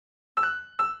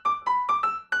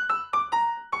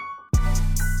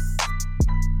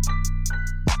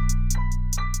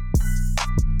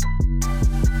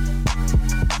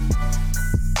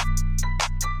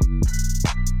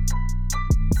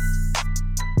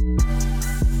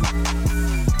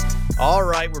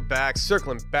right, we're back.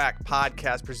 Circling Back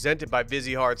podcast presented by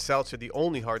Vizzy Hard Seltzer, the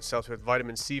only hard seltzer with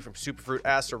vitamin C from Superfruit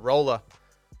Acerola.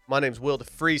 My name's Will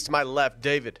DeFreeze. To my left,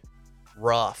 David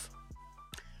Ruff.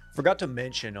 Forgot to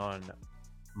mention on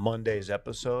Monday's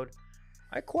episode,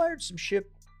 I acquired some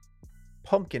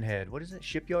Pumpkinhead. What is it?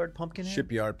 Shipyard Pumpkinhead?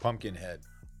 Shipyard Pumpkinhead.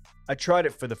 I tried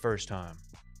it for the first time.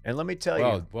 And let me tell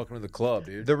you, welcome to the club,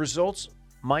 dude. the results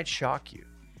might shock you.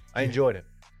 I enjoyed it.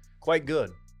 Quite good.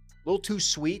 A little too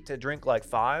sweet to drink like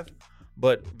 5,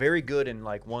 but very good in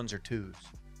like 1s or 2s.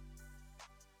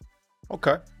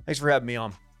 Okay. Thanks for having me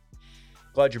on.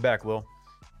 Glad you're back, Will.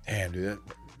 Damn, dude.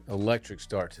 Electric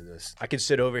start to this. I could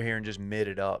sit over here and just mid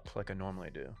it up like I normally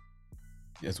do.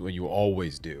 That's what you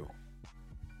always do.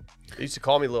 They used to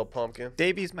call me Little Pumpkin.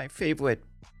 Davey's my favorite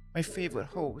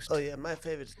host. Oh, yeah, my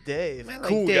favorite's Dave. I like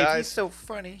Cool, Dave. guys. He's so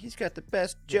funny. He's got the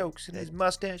best jokes, and his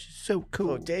mustache is so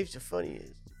cool. Oh, Dave's the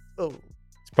funniest. Oh.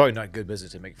 It's probably not good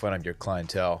business to make fun of your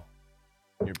clientele,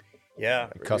 Yeah.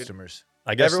 your customers.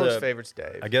 I guess Everyone's favorite's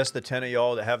Dave. I guess the 10 of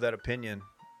y'all that have that opinion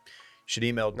should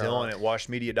email Dylan at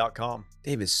washmedia.com.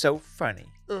 Dave is so funny.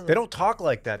 They don't talk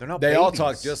like that. They're not They babies. all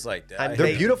talk just like that. And They're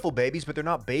Baby. beautiful babies, but they're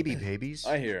not baby babies.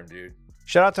 I hear him, dude.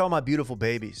 Shout out to all my beautiful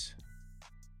babies.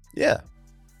 Yeah.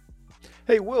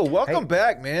 Hey, Will, welcome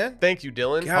back, man. Thank you,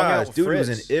 Dylan. Hung out Gosh, with dude was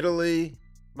in Fritz. Italy.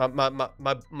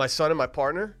 My son and my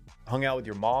partner. Hung out with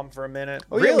your mom for a minute.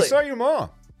 Oh, yeah, we Really? saw your mom.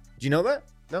 Did you know that?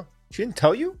 No. She didn't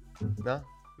tell you? No.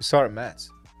 We saw her at Matt's.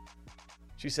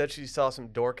 She said she saw some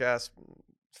dork-ass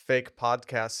fake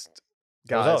podcast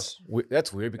That was guys. us.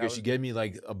 That's weird because was- she gave me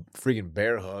like a freaking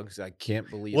bear hug. So I can't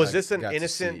believe Was I this an got to see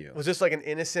innocent? you. Was this like an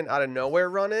innocent out of nowhere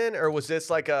run in, or was this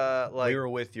like a We were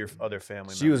with your other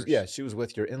family She was, members. yeah, she was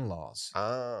with your in-laws.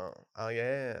 Oh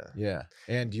yeah, Yeah.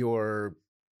 And your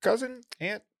cousin,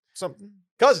 aunt, something?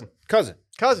 cousin.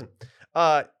 Cousin.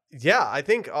 Yeah, I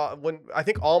think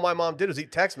all my mom did was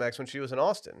eat Tex-Mex when she was in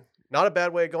Austin. Not a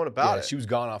bad way of going about Yeah, it. she was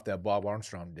gone off that Bob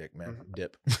Armstrong dick, man.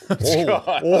 Dip.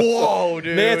 Whoa,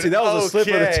 dude. Nancy, that was a slip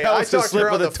of the Okay, that I was a talked to slip her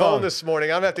of on the the phone tongue. this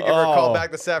morning. I'm gonna have to give her a call Oh,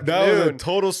 back this That was a afternoon.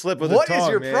 total slip of the What tongue. is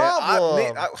your man.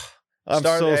 problem? I'm Hey,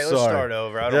 so let's sorry. start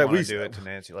over. I Yeah, don't want we- to do it to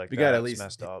Nancy like we that. gotta at It's least-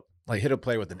 messed up. Like hit a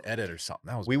play with an edit or something.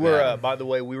 That was We were, bad. by the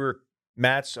way,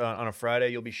 Matt's on a Friday.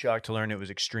 You'll be shocked to learn it was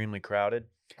extremely crowded.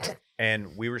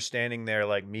 And we were standing there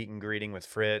like meet and greeting with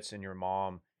Fritz and your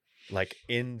mom, like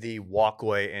in the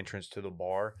walkway entrance to the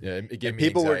bar. Yeah, it gave And me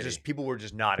people anxiety. were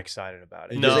just not excited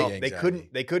about it. It No. gave me They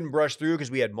anxiety. couldn't brush through because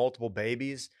we had multiple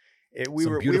babies. We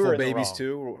Some were beautiful we were in the babies wrong.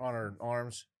 too were on our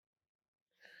arms.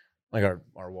 Like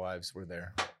our wives were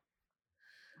there.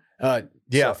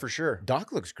 Yeah, so for sure.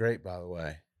 Doc looks great, by the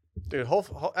way. Dude,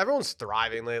 everyone's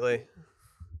thriving lately.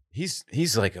 He's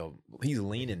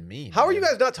lean and mean. How are you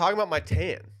man. guys not talking about my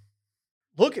tan?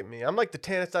 Look at me. I'm like the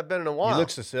tannest I've been in a while. You look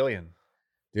Sicilian.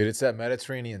 Dude, it's that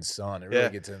Mediterranean sun. It really Yeah.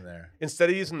 gets in there. Instead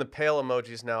of using the pale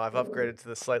emojis now, I've upgraded to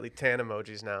the slightly tan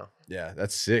emojis now. Yeah,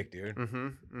 that's sick, dude.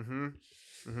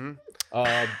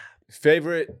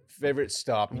 Favorite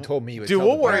stop. You told me. Dude,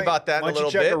 we'll worry about that in Why a don't you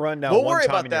little check bit. the rundown We'll one worry time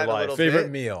about in that your in a life. little favorite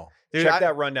bit. meal. Dude, Check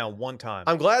that rundown one time.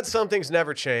 I'm glad some things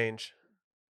never change.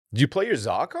 Did you play your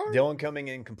Za card? Dylan coming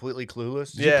in completely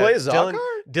clueless. Did you play a Za Dylan, card?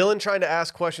 Dylan trying to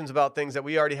ask questions about things that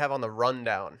we already have on the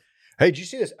rundown. Hey, did you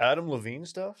see this Adam Levine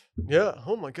stuff? Yeah.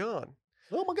 Oh my God.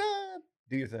 Oh my God.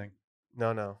 Do your thing.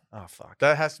 No. Oh, fuck.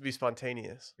 That has to be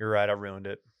spontaneous. You're right. I ruined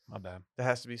it. My bad. That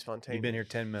has to be spontaneous. You've been here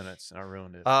 10 minutes and I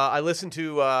ruined it. I listened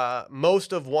to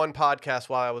most of one podcast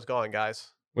while I was gone,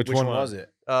 guys. Which Which one one? was it?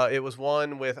 It was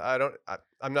one with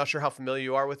I'm not sure how familiar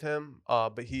you are with him,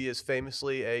 but he is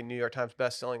famously a New York Times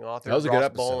best-selling author. That was a good Ross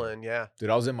episode. Bolin, yeah. Dude,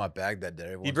 I was in my bag that day.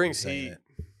 Everyone's been brings saying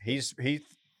heat. it. He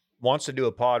wants to do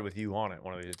a pod with you on it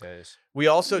one of these days. We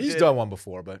also He's did, done one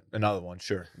before, but another one,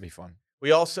 sure, it'd be fun.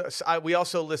 we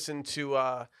also listened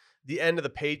to the end of the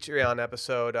Patreon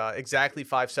episode, exactly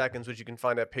 5 seconds, which you can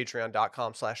find at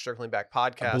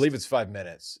patreon.com/circlingbackpodcast. I believe it's 5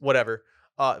 minutes. Whatever.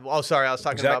 Sorry, I was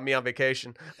talking about me on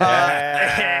vacation.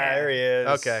 There he is.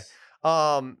 Okay.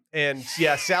 And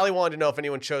yeah, Sally wanted to know if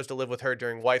anyone chose to live with her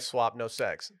during wife swap, no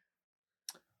sex.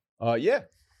 Yeah.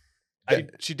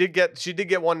 She did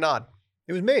get one nod.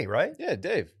 It was me, right? Yeah,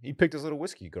 Dave. He picked his little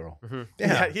whiskey girl.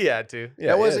 Yeah, he had to. Yeah,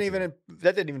 that wasn't yeah, even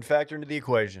that didn't even factor into the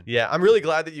equation. Yeah, I'm really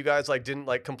glad that you guys didn't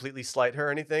completely slight her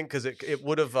or anything, because it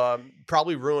would have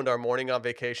probably ruined our morning on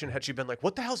vacation had she been like,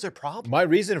 "What the hell's their problem?" My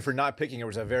reason for not picking her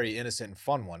was a very innocent and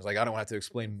fun one. It's like I don't have to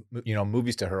explain,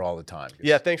 movies to her all the time.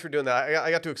 Yeah, thanks for doing that.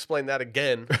 I got to explain that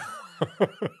again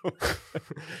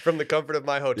from the comfort of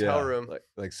my hotel room.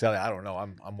 Like Sally, I don't know.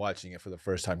 I'm watching it for the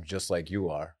first time, just like you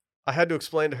are. I had to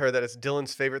explain to her that it's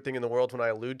Dylan's favorite thing in the world when I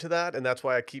allude to that, and that's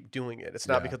why I keep doing it. It's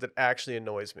not Yeah. because it actually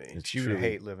annoys me. It's She would truly-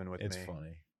 hate living with It's me.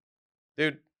 funny.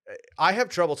 Dude, I have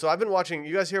trouble. So I've been watching,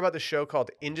 you guys hear about the show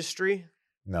called Industry?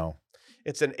 No.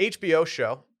 It's an HBO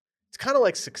show. It's kind of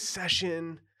like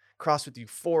Succession, crossed with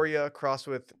Euphoria, crossed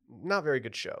with not very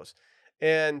good shows.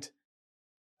 And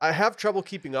I have trouble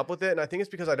keeping up with it, and I think it's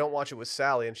because I don't watch it with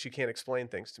Sally, and she can't explain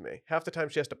things to me. Half the time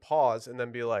she has to pause and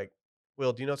then be like,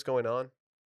 Will, do you know what's going on?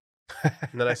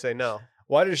 And then I say no.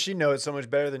 Why does she know it so much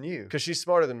better than you? Because she's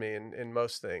smarter than me in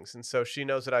most things. And so she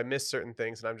knows that I miss certain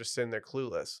things, and I'm just sitting there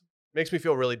clueless. Makes me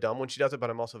feel really dumb when she does it, but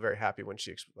I'm also very happy when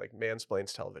she like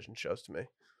mansplains television shows to me.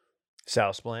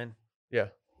 Southsplain. Yeah.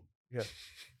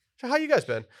 So how you guys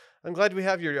been? I'm glad we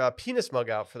have your penis mug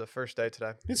out for the first day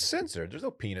today. It's censored. There's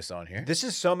no penis on here. This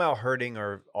is somehow hurting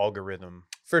our algorithm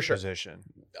For sure. position.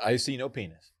 I see no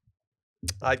penis.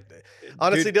 I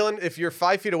honestly, Dylan, if you're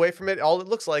 5 feet away from it, all it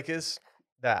looks like is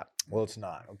that. Well, it's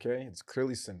not. Okay, it's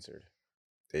clearly censored.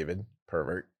 David,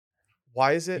 pervert.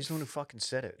 Why is He's it? the one who fucking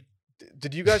said it.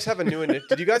 Did you guys have a new?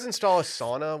 Did you guys install a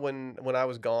sauna when I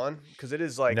was gone? Because it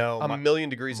is like No, a million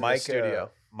degrees in the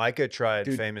studio. Micah tried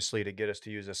Dude. famously to get us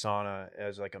to use Asana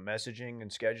as like a messaging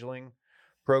and scheduling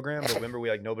program, but remember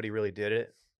nobody really did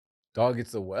it. Dog,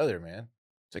 it's the weather, man.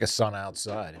 It's like a sauna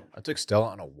outside. I took Stella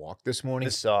on a walk this morning.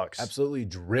 This sucks. Absolutely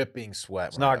dripping sweat.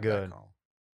 It's when I not got back good. home.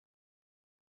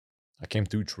 I came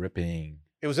through dripping.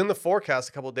 It was in the forecast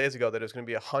a couple of days ago that it was going to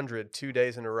be 100 2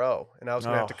 days in a row, and I was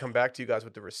going to have to Oh. come back to you guys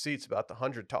with the receipts about the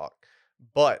 100 talk.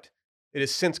 But it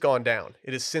has since gone down.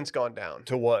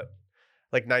 To what?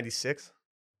 Like 96,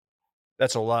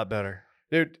 That's a lot better.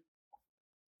 dude.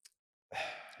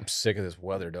 I'm sick of this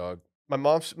weather, dog. My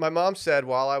mom said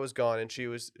while I was gone, and she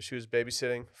was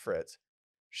babysitting Fritz.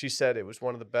 She said it was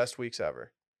one of the best weeks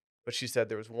ever, but she said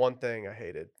there was one thing I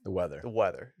hated: The weather. the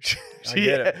weather. I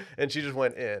get it. And she just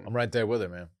went in. I'm right there with her,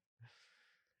 man.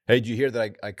 Hey, did you hear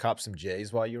that I copped some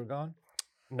J's while you were gone?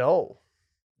 No,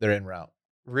 They're en route.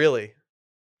 really.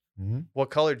 Mm-hmm. What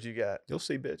color did you get? You'll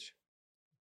see, bitch.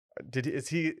 Is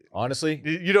he? Honestly,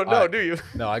 You don't know, do you?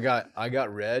 no. I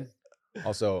got red.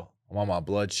 Also, I'm on my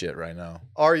blood shit right now.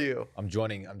 Are you? I'm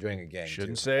joining a gang.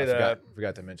 Shouldn't too. say I that.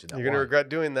 Forgot to mention that. You're gonna Why? regret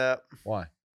doing that. Why?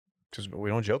 Because we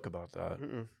don't joke about that.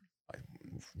 Mm-mm.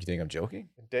 You think I'm joking?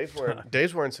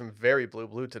 Dave's wearing some very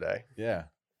blue today. Yeah.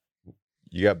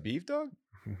 You got beef, dog?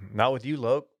 Not with you,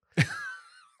 Loke.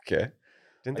 Okay.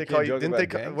 Didn't I they can't call you? joke Didn't about they?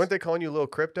 gangs. Weren't they calling you little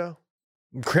crypto?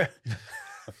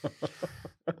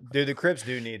 Dude, the Crips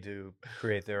do need to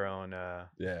create their own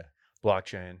Yeah.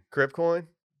 blockchain. Crip coin?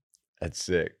 That's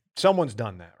sick. Someone's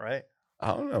done that, right? I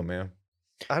don't know, man.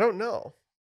 I don't know.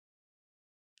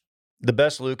 The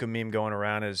best Luca meme going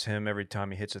around is him every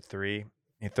time he hits a three.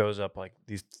 He throws up like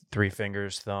these three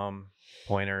fingers, thumb,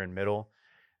 pointer, and middle.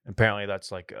 Apparently,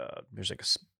 that's like there's like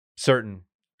a certain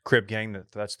Crip gang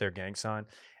that's their gang sign,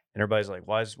 and everybody's like,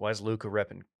 "Why is Luca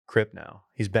repping Crip now?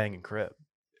 He's banging Crip."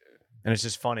 And it's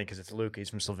just funny because it's Luca. He's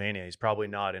from Slovenia. He's probably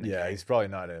not in a Yeah, gang. he's probably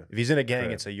not a. If he's in a gang,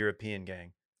 Crip. it's a European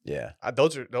gang. Yeah.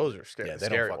 Those are scary. Yeah, they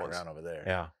scary don't fuck ones. around over there.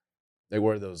 Yeah. They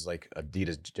wear those like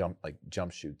Adidas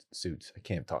jump suits. I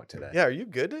can't talk today. Yeah, are you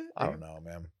good? I don't know,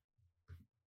 man.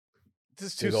 This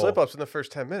is 2 Big ol'- slip ups in the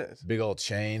first 10 minutes. Big old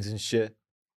chains and shit.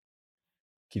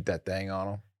 Keep that thing on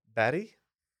them. Batty?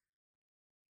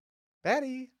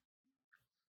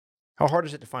 How hard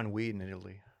is it to find weed in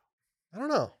Italy? I don't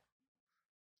know.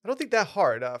 I don't think that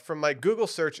hard. From my Google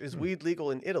search, is Hmm. weed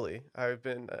legal in Italy? I've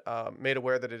been made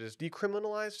aware that it is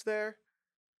decriminalized there,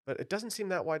 but it doesn't seem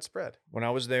that widespread. When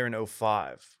I was there in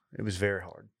 2005, it was very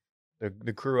hard.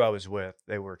 The crew I was with,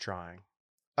 they were trying.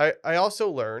 I also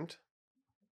learned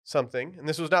something, and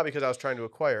this was not because I was trying to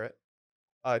acquire it.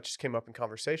 It just came up in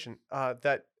conversation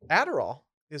that Adderall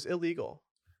is illegal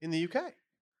in the UK.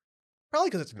 Probably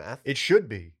because it's meth. It should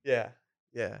be. Yeah.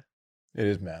 It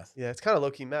is math. Yeah, it's kind of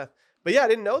low key meth. But yeah, I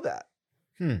didn't know that.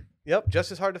 Hmm. Yep,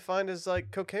 just as hard to find as like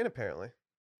cocaine, apparently.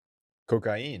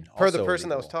 Cocaine. Per the also person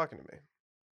that was illegal. talking to me,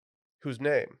 whose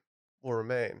name will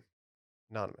remain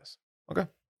anonymous. Okay.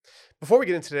 Before we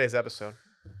get into today's episode,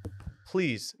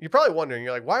 please, you're probably wondering,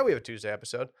 you're like, why do we have a Tuesday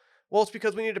episode? Well, it's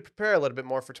because we need to prepare a little bit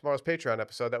more for tomorrow's Patreon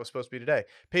episode that was supposed to be today.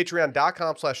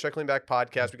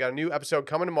 Patreon.com/circlingbackpodcast. We got a new episode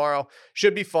coming tomorrow.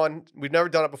 Should be fun. We've never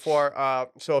done it before.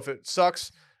 So if it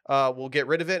sucks, we'll get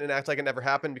rid of it and act like it never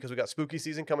happened because we got spooky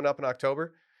season coming up in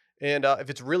October. And if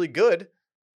it's really good,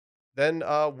 then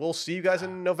we'll see you guys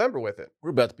in November with it. We're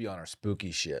about to be on our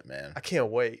spooky shit, man. I can't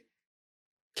wait.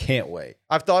 Can't wait.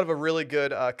 I've thought of a really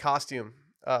good costume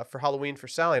for Halloween for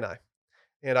Sally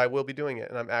and I will be doing it.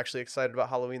 And I'm actually excited about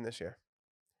Halloween this year.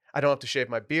 I don't have to shave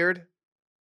my beard.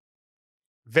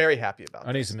 Very happy about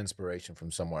I need this. some inspiration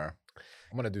from somewhere.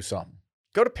 I'm gonna do something.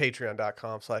 Go to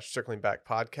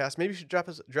patreon.com/circlingbackpodcast. Maybe you should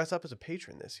dress up as a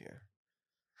patron this year.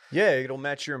 Yeah, it'll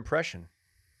match your impression.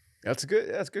 That's a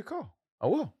good call. I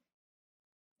will.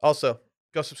 Also,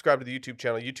 go subscribe to the YouTube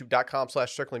channel,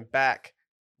 youtube.com/circlingback.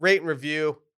 Rate and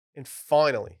review. And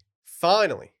finally,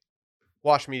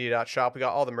 washmedia.shop. We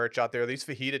got all the merch out there. These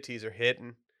fajita tees are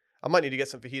hitting. I might need to get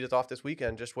some fajitas off this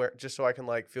weekend just so I can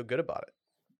like feel good about it.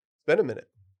 It's been a minute.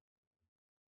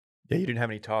 Yeah, you didn't have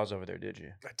any taws over there, did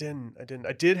you? I didn't.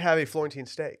 I did have a Florentine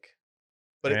steak.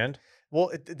 But And?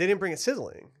 they didn't bring it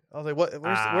sizzling. I was like, what?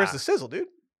 Where's the sizzle, dude?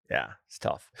 Yeah, it's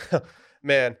tough.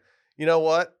 Man, you know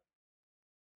what?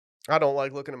 I don't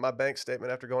like looking at my bank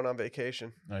statement after going on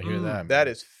vacation. I hear that. That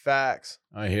man. is facts.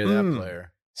 I hear that,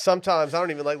 player. Sometimes I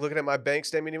don't even like looking at my bank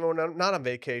statement even when I'm not on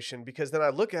vacation, because then I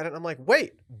look at it and I'm like,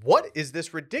 wait, what is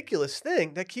this ridiculous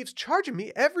thing that keeps charging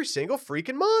me every single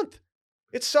freaking month?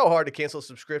 It's so hard to cancel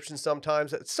subscriptions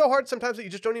sometimes. It's so hard sometimes that you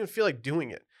just don't even feel like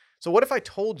doing it. So what if I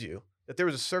told you that there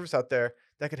was a service out there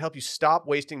that could help you stop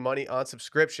wasting money on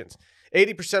subscriptions?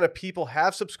 80% of people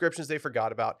have subscriptions they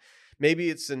forgot about. Maybe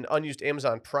it's an unused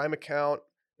Amazon Prime account.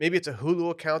 Maybe it's a Hulu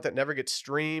account that never gets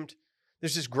streamed.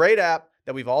 There's this great app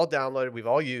that we've all downloaded, we've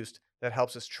all used, that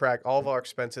helps us track all of our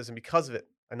expenses. And because of it,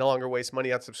 I no longer waste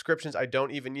money on subscriptions I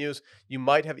don't even use. You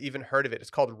might have even heard of it. It's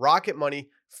called Rocket Money,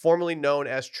 formerly known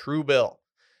as Truebill.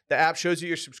 The app shows you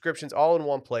your subscriptions all in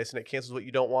one place, and it cancels what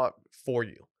you don't want for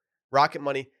you. Rocket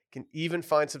Money can even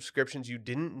find subscriptions you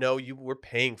didn't know you were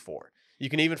paying for. You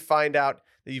can even find out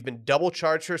that you've been double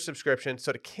charged for a subscription.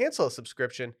 So to cancel a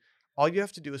subscription, all you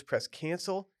have to do is press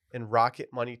cancel, and Rocket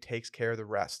Money takes care of the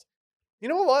rest. You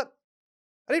know what?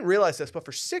 I didn't realize this, but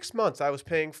for 6 months I was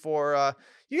paying for,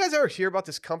 you guys ever hear about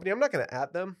this company? I'm not going to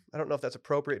at them. I don't know if that's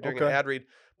appropriate during an ad read,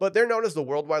 but they're known as the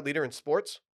worldwide leader in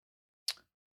sports.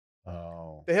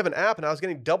 Oh. They have an app, and I was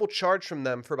getting double charged from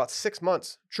them for about 6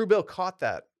 months. Truebill caught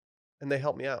that, and they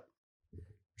helped me out.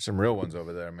 Some real ones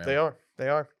over there, man. They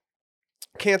are.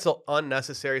 Cancel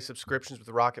unnecessary subscriptions with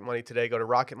Rocket Money today. Go to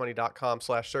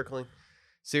rocketmoney.com/circling.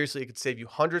 Seriously, it could save you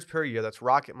hundreds per year. That's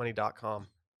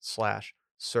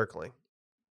rocketmoney.com/circling.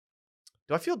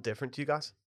 Do I feel different to you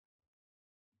guys?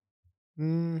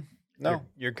 No.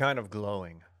 You're kind of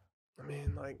glowing. I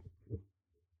mean, like,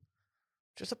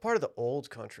 just a part of the old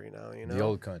country now, you know? The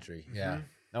old country. Yeah.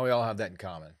 Now we all have that in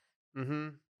common.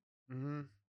 Mm-hmm.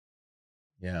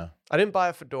 Yeah. I didn't buy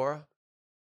a fedora.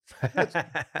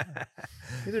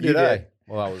 Neither did I.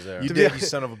 Well, I was there. You To did, be- you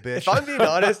son of a bitch.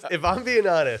 If I'm being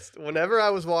honest, whenever I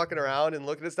was walking around and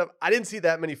looking at stuff, I didn't see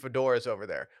that many fedoras over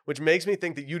there, which makes me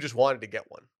think that you just wanted to get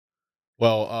one.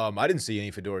 Well, I didn't see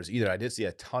any fedoras either. I did see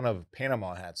a ton of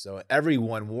Panama hats, so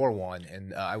everyone wore one,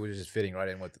 and I was just fitting right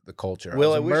in with the culture.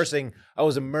 Will, I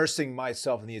was immersing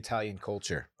myself in the Italian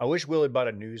culture. I wish Willie bought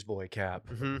a newsboy cap.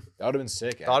 Mm-hmm. That would have been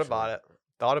sick. Thought actually.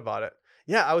 about it.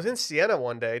 Yeah, I was in Siena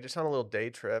one day, just on a little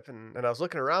day trip, and I was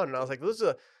looking around, and I was like, there's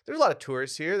a lot of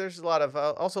tourists here. There's a lot of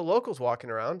also locals walking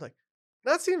around. Like,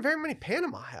 not seeing very many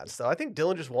Panama hats, though. I think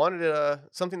Dylan just wanted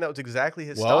something that was exactly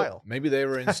his style. Maybe they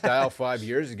were in style 5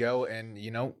 years ago, and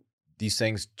these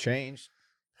things changed,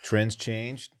 trends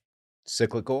changed,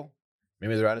 cyclical.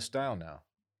 Maybe they're out of style now.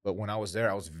 But when I was there,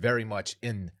 I was very much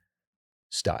in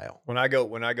style. When I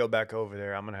go back over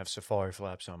there, I'm gonna have safari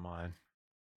flaps on mine.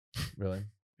 Really?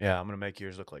 Yeah, I'm gonna make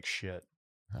yours look like shit.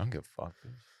 I don't give a fuck.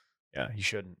 Dude. Yeah, you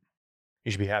shouldn't.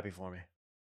 You should be happy for me.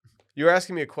 You were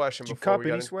asking me a question Did you before cop we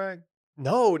got any in. swag?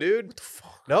 No, dude. What the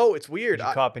fuck? No, it's weird. Did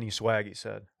you cop any swag? He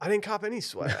said. I didn't cop any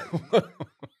swag.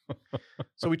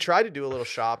 So we tried to do a little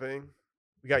shopping.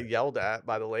 We got yelled at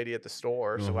by the lady at the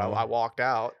store, so I walked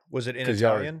out. Was it in 'Cause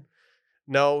y'all are- Italian?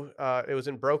 No, it was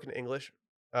in broken English.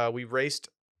 We raced.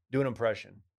 Do an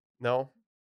impression. No,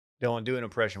 Dylan, do an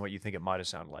impression. What you think it might have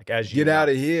sounded like? As you Get out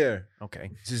of here.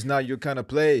 Okay. This is not your kind of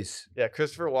place. yeah,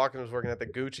 Christopher Walken was working at the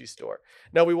Gucci store.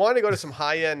 No, we wanted to go to some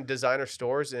high-end designer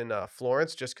stores in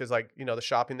Florence, just because, the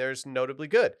shopping there is notably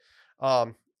good.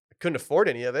 I couldn't afford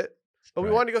any of it, but we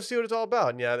Right. wanted to go see what it's all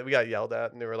about. And yeah, we got yelled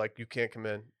at, and they were like, "You can't come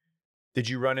in." Did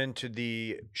you run into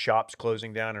the shops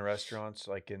closing down and restaurants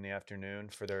like in the afternoon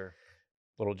for their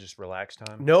little just relax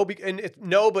time? No,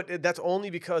 but that's only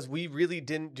because we really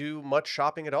didn't do much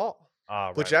shopping at all,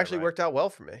 which actually worked out well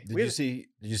for me. Did you see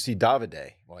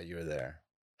Davide while you were there?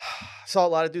 Saw a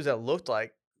lot of dudes that looked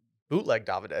like bootleg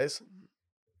Davides.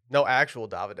 No actual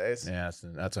Davides. Yeah,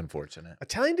 that's unfortunate.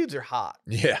 Italian dudes are hot,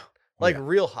 Yeah. like Yeah.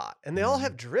 real hot, and they all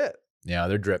have drip. Yeah,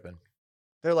 they're dripping.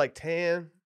 They're like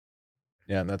tan.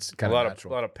 Yeah, that's A kind lot of of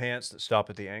natural. a lot of pants that stop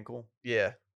at the ankle.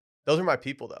 Yeah, those are my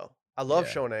people though. I love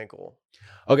Yeah. showing ankle.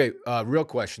 Okay, real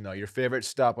question though. Your favorite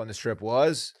stop on this trip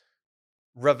was?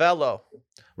 Ravello.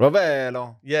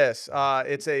 Ravello. Yes,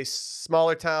 it's a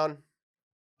smaller town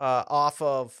off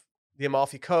of the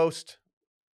Amalfi Coast.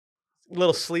 A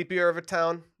little sleepier of a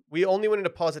town. We only went into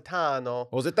Positano.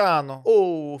 Positano.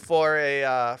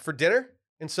 For dinner,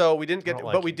 and so we didn't I get, don't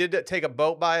but like we did take a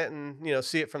boat by it and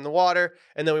see it from the water,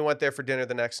 and then we went there for dinner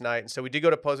the next night. And so we did go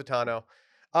to Positano.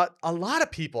 A lot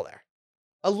of people there,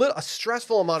 a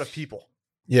stressful amount of people.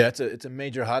 Yeah, it's a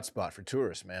major hotspot for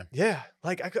tourists, man. Yeah,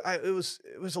 like it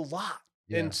was a lot,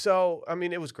 Yeah. and so I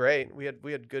mean it was great. We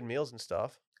had good meals and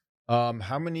stuff.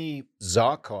 How many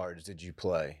ZA cards did you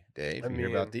play, Dave? I You hear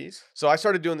about mean, these? So I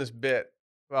started doing this bit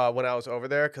when I was over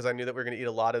there because I knew that we were going to eat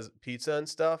a lot of pizza and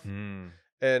stuff.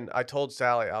 And I told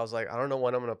Sally, I was like, I don't know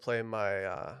when I'm going to play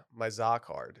my my ZA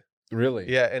card.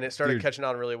 Really? Yeah, and it started Dude, catching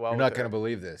on really well. You're with not going her. to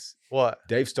believe this. What?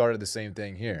 Dave started the same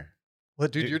thing here.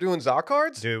 What, dude? Dude. You're doing ZA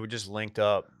cards? Dude, we just linked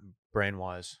up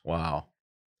brain-wise. Wow.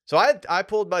 So I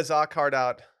pulled my ZA card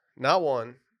out, not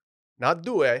one, not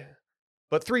due,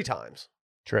 but 3 times.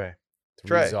 Trey.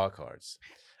 Trey. 3 ZA cards.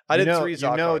 I did you know, 3 ZA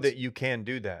You know cards. that you can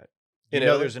do that. You In know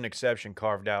Italy? there's an exception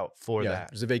carved out for Yeah, that.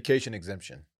 there's a vacation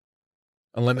exemption.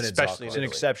 Unlimited ZA Especially in It's an cards. Italy.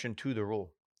 exception to the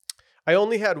rule. I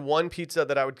only had one pizza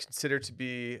that I would consider to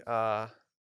be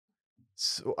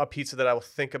a pizza that I will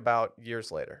think about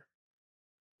years later.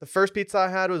 The first pizza I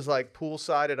had was like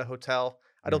poolside at a hotel.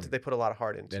 I don't think they put a lot of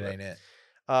heart into That it. ain't it.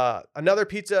 Another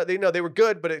pizza, they were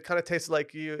good, but it kind of tasted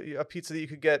like a pizza that you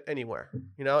could get anywhere.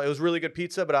 It was really good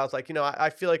pizza, but I was like, I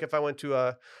feel like if I went to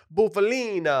a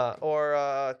Bufalina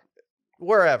or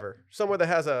wherever, somewhere that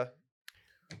has a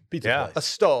Pizza Yeah. place. a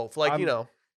stove, like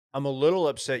I'm a little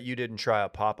upset you didn't try a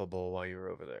Papa Bowl while you were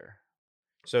over there.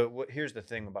 So here's the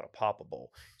thing about a Papa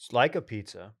Bowl. It's like a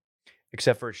pizza,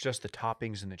 except for it's just the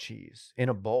toppings and the cheese in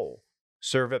a bowl,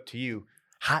 served up to you,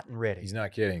 hot and ready. He's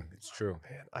not kidding. It's true.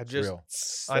 man, I It's just real.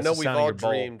 I That's know the we've sound of all your bowl.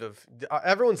 dreamed of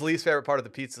everyone's least favorite part of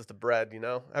the pizza is the bread.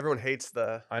 Everyone hates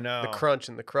the I know. crunch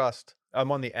and the crust.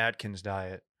 I'm on the Atkins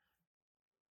diet.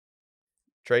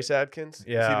 Trace Adkins,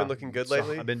 Yeah. has he been looking good So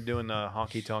lately? I've been doing the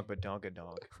honky tonk but donka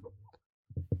donk.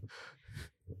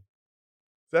 Is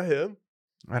that him?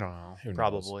 I don't know. Who knows?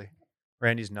 Probably.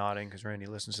 Randy's nodding because Randy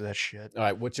listens to that shit. All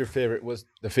right, what's the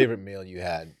favorite meal you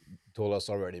had? You told us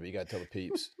already, but you got to tell the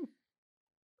peeps.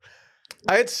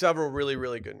 I had several really,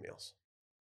 really good meals.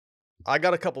 I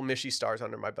got a couple Mishi stars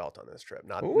under my belt on this trip.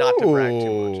 Not to brag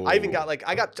too much. I even got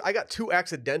I got 2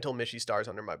 accidental Mishi stars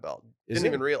under my belt. Didn't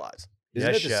even realize.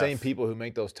 Isn't Yes, it the same chef. people who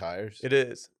make those tires? It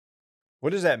is. What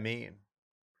does that mean?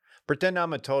 Pretend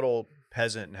I'm a total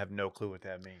peasant and have no clue what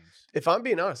that means. If I'm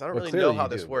being honest, I don't Well, really clearly know how you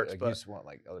this do, works, like, you but just want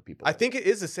like other people. I think it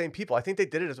is the same people. I think they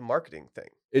did it as a marketing thing.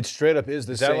 it straight up is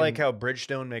the Is same. that like how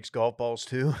Bridgestone makes golf balls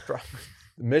too?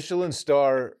 Michelin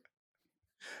star?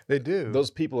 They do. Those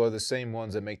people are the same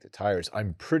ones that make the tires.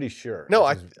 I'm pretty sure. No,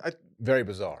 which is very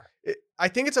bizarre. I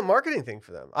think it's a marketing thing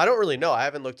for them. I don't really know. I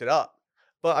haven't looked it up.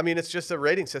 But I mean, it's just a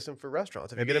rating system for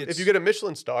restaurants. If Maybe if you get a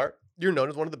Michelin star, you're known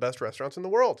as one of the best restaurants in the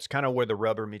world. It's kind of where the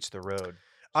rubber meets the road, so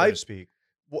I- to speak.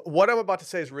 What I'm about to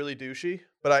say is really douchey,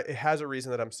 but it has a reason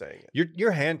that I'm saying it.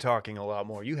 You're hand talking a lot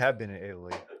more. You have been in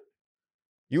Italy.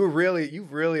 You've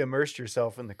really immersed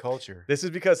yourself in the culture. This is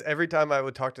because every time I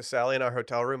would talk to Sally in our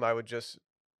hotel room, I would just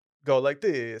go like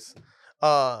this.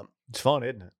 It's fun,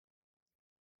 isn't it?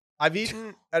 I've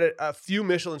eaten at a few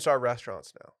Michelin star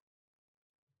restaurants now.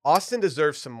 Austin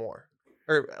deserves some more,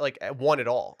 or like one at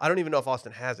all. I don't even know if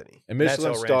Austin has any. A That's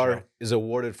Michelin El star Rancho. is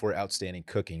awarded for outstanding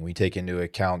cooking. We take into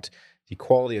account the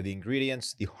quality of the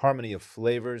ingredients, the harmony of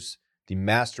flavors, the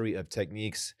mastery of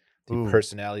techniques, the Ooh.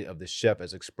 personality of the chef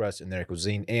as expressed in their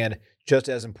cuisine, and just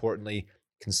as importantly,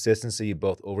 consistency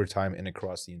both over time and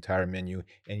across the entire menu.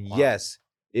 And Wow. yes,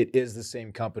 it is the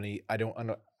same company. I don't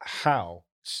know how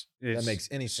It's makes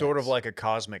any sort of sense. like a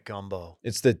cosmic gumbo.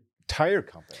 it's the tire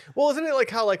company. Well, isn't it like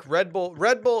how like Red Bull?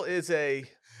 Red Bull is an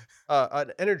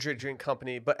energy drink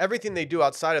company, but everything they do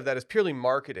outside of that is purely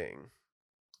marketing.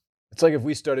 It's like if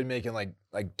we started making like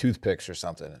toothpicks or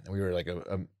something, and we were like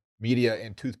a media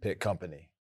and toothpick company.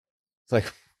 It's like,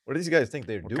 what do these guys think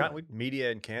they're What doing? kind-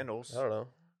 media and candles. I don't know.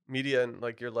 Media and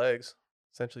like your legs,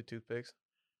 essentially toothpicks.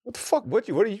 What the fuck? What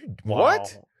are you? Wow.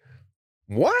 What?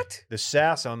 What? The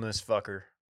sass on this fucker.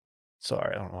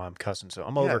 Sorry, I don't know why I'm cussing. So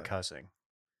I'm over cussing.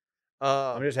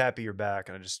 I'm just happy you're back,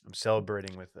 and I'm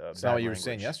celebrating with. That's not what you were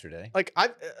saying yesterday. Like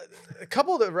a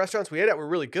couple of the restaurants we ate at were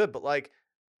really good, but like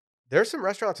there's some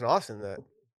restaurants in Austin that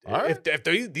if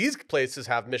these places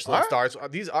have Michelin stars,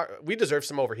 we deserve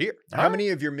some over here. How many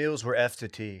of your meals were F to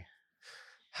T?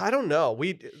 I don't know.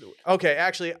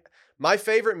 Actually, my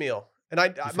favorite meal, and my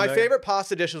familiar? favorite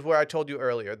pasta dish is where I told you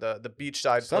earlier, the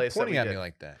beachside Stop place. pointing that at we me did.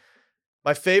 like that.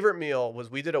 My favorite meal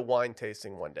was we did a wine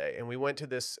tasting one day, and we went to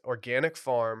this organic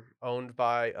farm owned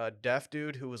by a deaf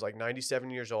dude who was like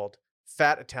 97 years old,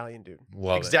 fat Italian dude.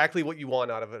 Love Exactly what you want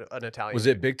out of an it. Italian. Was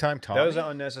dude. it big time Tommy? That was an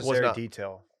unnecessary not.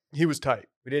 detail. He was tight.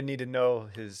 We didn't need to know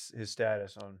his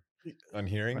status on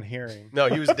Unhearing? hearing. No,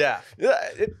 he was deaf. Yeah,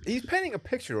 he's painting a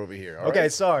picture over here. all Okay,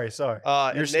 right? sorry.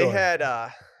 And Your they story.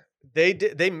 had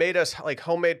they made us like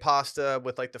homemade pasta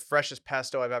with like the freshest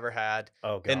pesto I've ever had.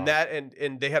 Oh god. And that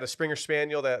and they had a Springer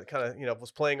Spaniel that kind of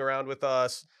was playing around with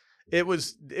us. It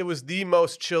was the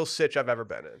most chill sitch I've ever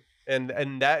been in,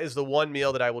 and that is the one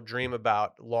meal that I will dream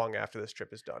about long after this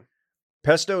trip is done.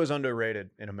 Pesto is underrated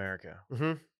in America.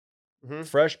 Mm-hmm.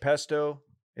 Fresh pesto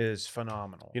is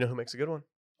phenomenal. You know who makes a good one?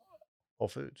 Whole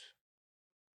Foods.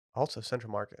 Also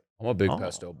Central Market. I'm a big Oh.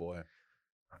 pesto boy.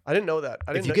 I didn't know that.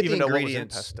 I If didn't you get the even know what was in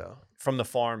ingredients- pesto. From the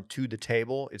farm to the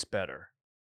table, it's better.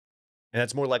 And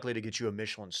that's more likely to get you a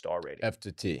Michelin star rating. F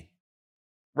to T.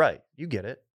 Right. You get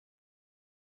it.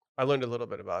 I learned a little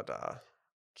bit about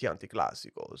Chianti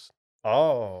Classicos.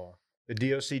 Oh. The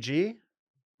DOCG?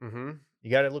 Mm-hmm. You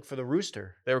got to look for the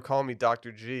rooster. They were calling me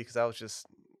Dr. G because I was just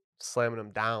slamming them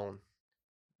down.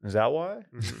 Is that why?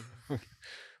 Mhm.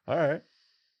 All right.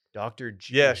 Dr.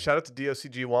 G. Yeah, shout out to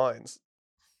DOCG Wines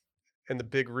and the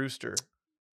Big Rooster.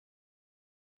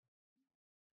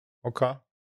 Okay.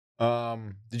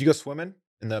 Did you go swimming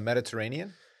in the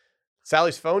Mediterranean?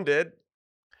 Sally's phone did.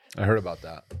 I heard about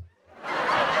that.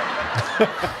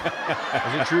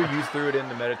 Is it true you threw it in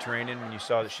the Mediterranean when you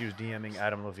saw that she was DMing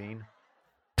Adam Levine?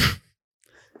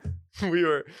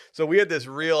 We had this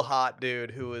real hot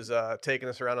dude who was taking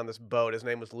us around on this boat. His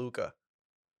name was Luca.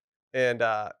 And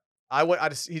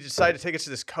he decided to take us to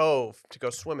this cove to go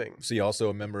swimming. So you also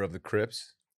a member of the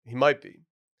Crips? He might be.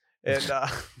 And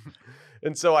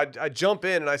and so I jump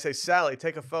in and I say, Sally,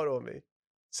 take a photo of me.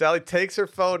 Sally takes her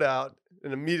phone out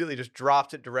and immediately just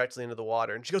dropped it directly into the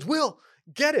water. And she goes, Will,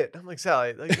 get it. I'm like,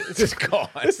 Sally, like, It's gone.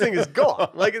 This thing is gone.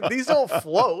 Like, these don't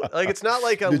float. Like, it's not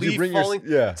like a Did you leaf bring your- falling.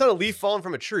 yeah. It's not a leaf falling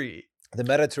from a tree. The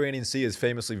Mediterranean Sea is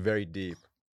famously very deep.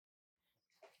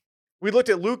 We looked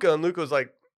at Luca and Luca was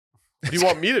like, what do you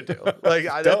want me to do? Like,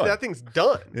 done. that thing's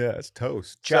done. Yeah, it's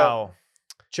toast. Ciao.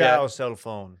 Ciao, Yeah. cell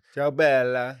phone. Ciao,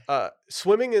 Bella.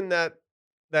 Swimming in that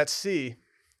sea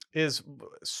is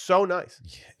so nice.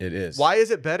 It is. Why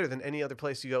is it better than any other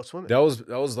place you go swimming? That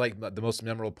was like the most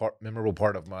memorable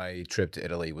part of my trip to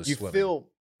Italy was You swimming. feel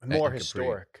more Capri.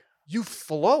 historic. You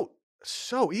float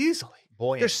so easily.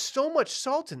 Buoyant. There's so much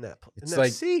salt in that It's that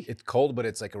like sea. it's cold, but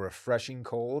it's like a refreshing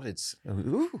cold. It's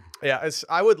ooh. Yeah,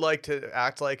 I would like to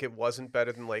act like it wasn't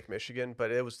better than Lake Michigan,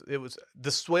 but it was the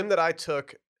swim that I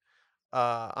took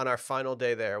on our final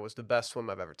day there was the best swim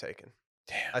I've ever taken.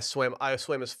 Damn. I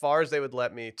swam as far as they would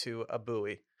let me to a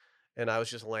buoy, and I was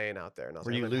just laying out there. And I was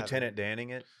Were like, you I'm in heaven. Lieutenant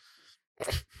Danning it?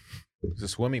 It's a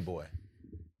swimmy boy.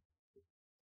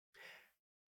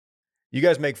 You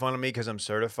guys make fun of me because I'm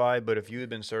certified, but if you had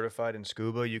been certified in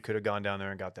scuba, you could have gone down there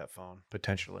and got that phone,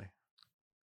 potentially.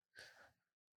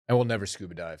 I will never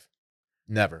scuba dive.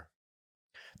 Never.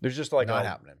 There's just like Not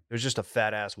happening. there's just a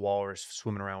fat ass walrus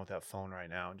swimming around with that phone right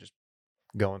now and just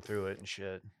going through it and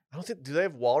shit. I don't think. Do they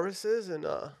have walruses? And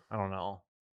I don't know.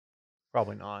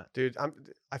 Probably not. dude,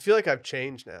 I feel like I've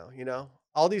changed now. You know,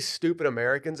 all these stupid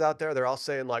Americans out there, they're all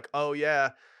saying like, "Oh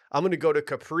yeah, I'm gonna go to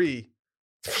Capri."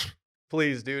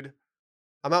 Please, dude.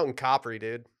 I'm out in Capri,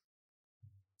 dude.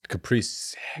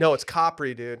 Capri's. No, it's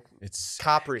Capri, dude. It's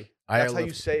Capri. That's how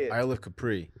you say it. I love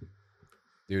Capri.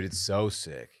 Dude, it's so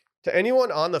sick. To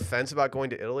anyone on the fence about going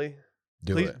to Italy,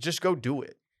 Do please it. just go do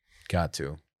it. Got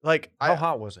to. Like How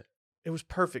hot was it? it was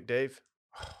perfect, Dave.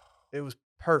 It was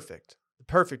perfect.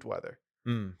 Perfect weather.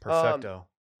 Perfecto.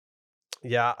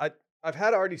 Yeah, I've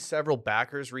had already several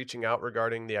backers reaching out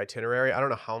regarding the itinerary. I don't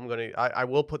know how I'm going to I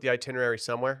will put the itinerary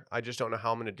somewhere. I just don't know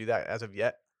how I'm going to do that as of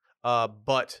yet.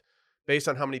 But based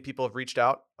on how many people have reached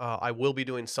out, I will be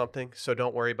doing something. So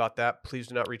don't worry about that. Please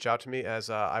do not reach out to me,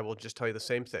 as I will just tell you the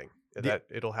same thing, that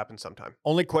it'll happen sometime.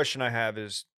 Only question I have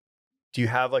is, do you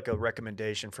have like a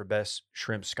recommendation for best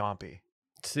shrimp scampi?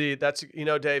 See, that's,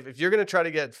 Dave, if you're going to try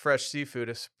to get fresh seafood,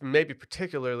 it's maybe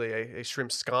particularly a shrimp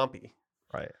scampi.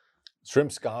 Right. Shrimp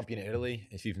scampi in Italy.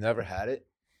 If you've never had it,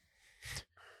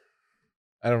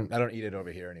 I don't eat it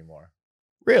over here anymore.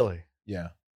 Really? Yeah.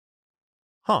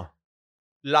 Huh.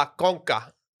 La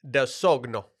Conca del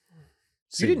Sogno.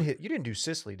 You didn't do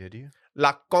Sicily, did you?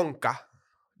 La Conca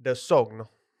del Sogno.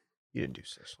 You didn't do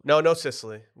Sicily. No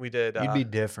Sicily. We did. You'd be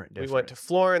different. We went to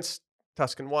Florence,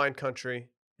 Tuscan wine country,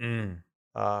 Mm.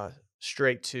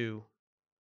 straight to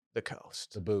the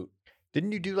coast. The boot.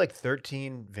 Didn't you do like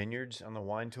 13 vineyards on the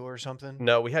wine tour or something?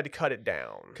 No, we had to cut it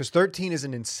down. Because 13 is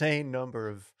an insane number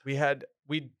of. We had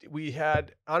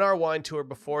on our wine tour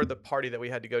before the party that we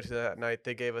had to go to that night,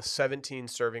 they gave us 17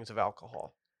 servings of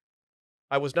alcohol.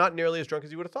 I was not nearly as drunk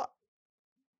as you would have thought.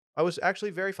 I was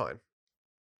actually very fine.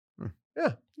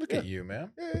 Yeah. Look at you,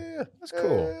 man. Yeah. That's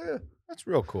cool. Yeah. That's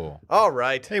real cool. All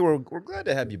right. Hey, we're glad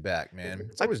to have you back, man.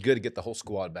 It's always good to get the whole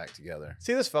squad back together.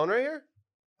 See this phone right here?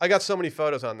 I got so many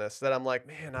photos on this that I'm like,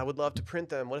 man, I would love to print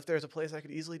them. What if there's a place I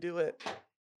could easily do it?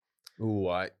 Ooh,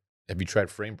 have you tried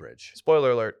FrameBridge?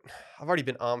 Spoiler alert. I've already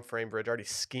been on FrameBridge, already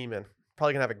scheming.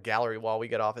 Probably gonna have a gallery wall we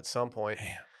get off at some point.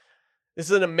 Damn. This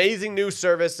is an amazing new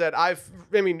service that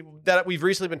that we've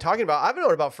recently been talking about. I've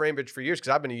known about FrameBridge for years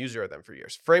because I've been a user of them for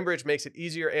years. FrameBridge makes it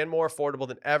easier and more affordable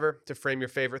than ever to frame your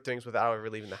favorite things without ever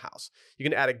leaving the house. You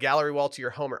can add a gallery wall to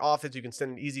your home or office. You can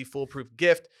send an easy, foolproof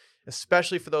gift,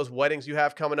 especially for those weddings you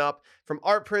have coming up. From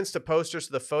art prints to posters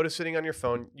to the photos sitting on your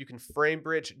phone, you can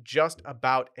FrameBridge just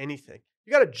about anything.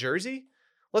 You got a jersey?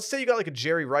 Let's say you got like a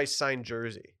Jerry Rice signed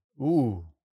jersey. Ooh.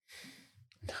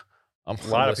 A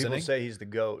lot of people say he's the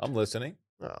GOAT. I'm listening.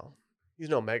 Oh, he's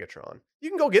no Megatron. You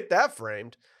can go get that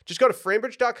framed. Just go to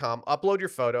framebridge.com, upload your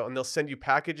photo, and they'll send you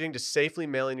packaging to safely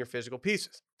mail in your physical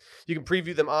pieces. You can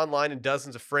preview them online in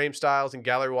dozens of frame styles and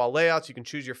gallery wall layouts. You can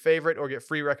choose your favorite or get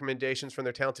free recommendations from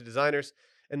their talented designers.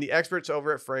 And the experts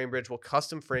over at FrameBridge will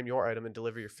custom frame your item and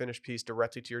deliver your finished piece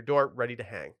directly to your door, ready to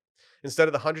hang. Instead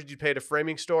of the hundreds you pay at a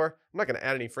framing store, I'm not going to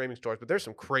add any framing stores, but there's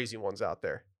some crazy ones out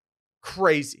there.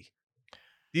 Crazy.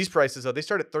 These prices, though, they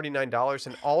start at $39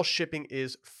 and all shipping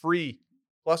is free.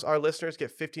 Plus, our listeners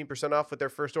get 15% off with their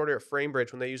first order at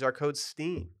FrameBridge when they use our code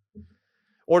STEAM.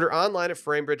 Order online at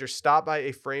FrameBridge or stop by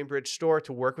a FrameBridge store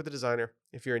to work with a designer.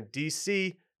 If you're in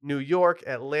DC, New York,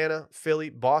 Atlanta, Philly,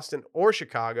 Boston, or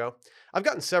Chicago, I've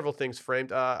gotten several things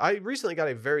framed. I recently got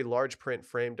a very large print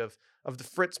framed of the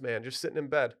Fritz man just sitting in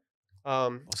bed.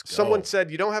 Someone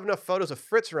said, you don't have enough photos of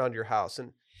Fritz around your house,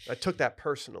 and I took that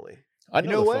personally. I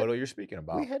know the what? photo you're speaking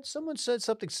about. We had someone said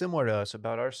something similar to us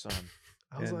about our son.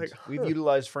 I was like, we've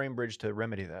utilized FrameBridge to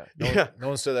remedy that. No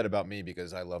one said that about me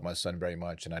because I love my son very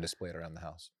much and I display it around the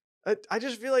house. I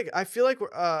just feel like I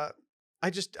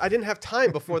didn't have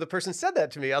time before the person said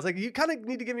that to me. I was like, you kind of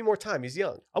need to give me more time. He's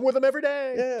young. I'm with him every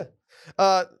day.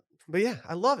 Yeah. But yeah,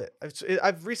 I love it.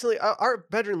 I've recently, our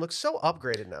bedroom looks so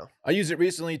upgraded now. I used it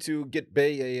recently to get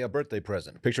Bay a birthday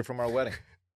present, a picture from our wedding.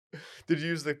 Did you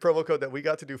use the promo code that we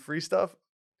got to do free stuff?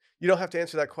 You don't have to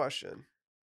answer that question.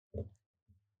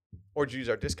 Or did you use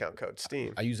our discount code,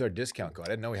 Steam? I used our discount code.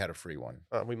 I didn't know we had a free one.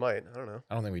 We might. I don't know.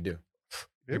 I don't think we do.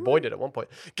 Your boy did at one point.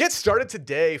 Get started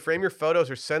today. Frame your photos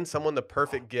or send someone the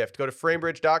perfect gift. Go to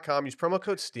framebridge.com, use promo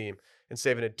code STEAM, and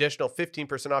save an additional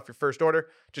 15% off your first order.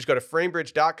 Just go to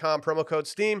framebridge.com, promo code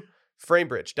STEAM,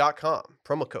 framebridge.com,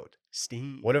 promo code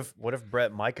STEAM. What if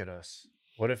Brett mic'd us?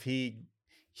 What if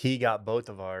he got both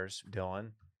of ours,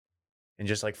 Dylan, and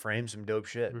just like framed some dope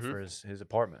shit for his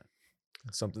apartment?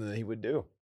 It's something that he would do.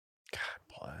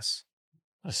 God bless.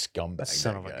 What a scumbag That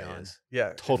son of a guy gun. is.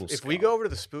 Yeah. Total If we go over to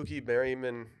the spooky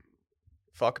Merriman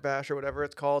fuck bash or whatever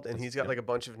it's called, and he's got like a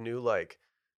bunch of new like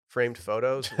framed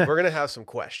photos, we're going to have some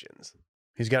questions.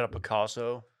 He's got a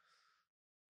Picasso.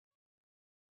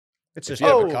 It's If just you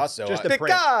had a Picasso, just I- a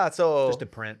print. Picasso. Just a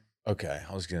print. Okay,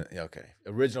 okay.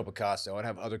 Original Picasso. I'd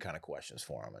have other kind of questions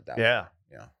for him at that. Yeah.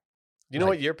 Yeah. Do you know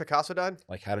what year Picasso died?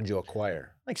 Like, how did you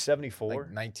acquire? Like 74. Like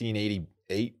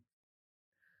 1988.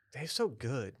 Dave's so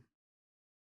good.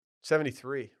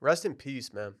 73. Rest in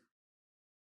peace, man.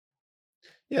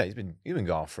 Yeah, he's been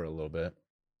gone for a little bit.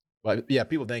 But yeah,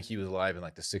 people think he was alive in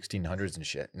like the 1600s and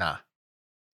shit. Nah.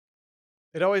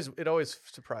 It always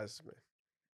surprises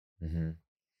me. Mm-hmm.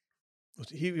 Was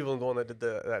he even the one that did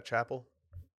that chapel?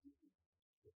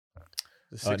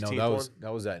 The 16th No, one?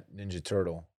 that was that Ninja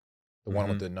Turtle, the one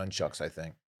with the nunchucks, I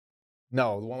think.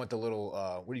 No, the one with the little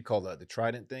what do you call the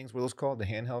trident things? What are those called? The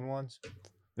handheld ones?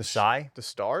 The Psy? The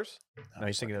stars? No,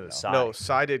 he's thinking of the fucking Psy. No,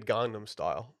 Psy did Gangnam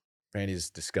Style. Randy's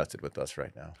disgusted with us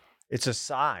right now. It's a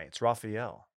Psy. It's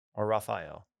Raphael.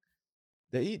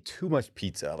 They eat too much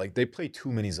pizza. Like, they play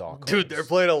too many Zocos. Dude, they're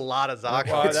playing a lot of Zocos.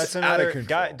 Well, It's that's out of another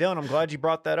guy. control. Dylan, I'm glad you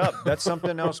brought that up. That's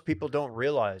something else people don't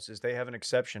realize is they have an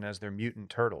exception as their mutant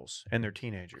turtles and they're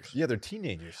teenagers. Yeah, they're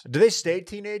teenagers. Do they stay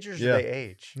teenagers or Yeah. do they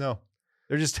age? No.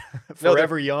 They're just No,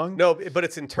 forever young? No, but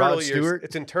it's in turtle Rod years. Stewart?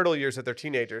 It's in turtle years that they're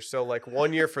teenagers. So like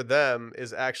 1 year for them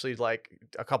is actually like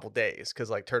a couple days because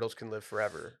like turtles can live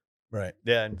forever. Right.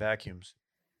 Yeah, and vacuums.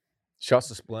 Shouts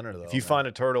to Splinter, though. If you man. find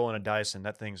a turtle in a Dyson,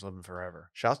 that thing's living forever.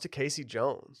 Shouts to Casey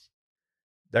Jones.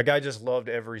 That guy just loved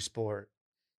every sport.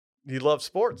 He loves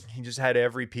sports. He just had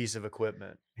every piece of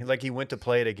equipment. He went to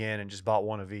play it again and just bought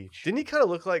one of each. Didn't he kind of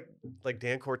look like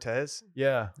Dan Cortez?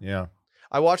 Yeah. Yeah.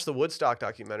 I watched the Woodstock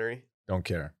documentary. Don't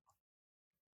care.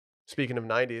 Speaking of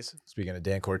 90s. Speaking of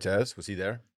Dan Cortez, was he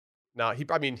there? No, he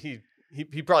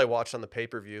probably watched on the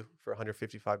pay-per-view for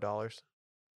 $155.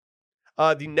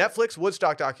 The Netflix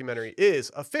Woodstock documentary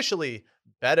is officially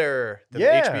better than the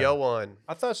HBO one.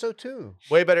 I thought so too.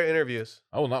 Way better interviews.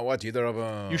 I will not watch either of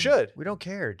them. You should. We don't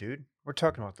care, dude. We're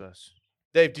talking about this.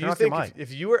 Dave, do Turn you off your think mic.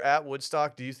 if you were at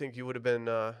Woodstock, do you think you would have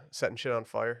been setting shit on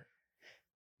fire?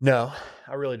 No,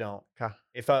 I really don't. Okay.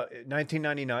 If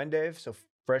 1999, Dave, so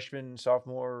freshman,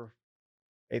 sophomore,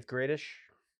 8th grade-ish.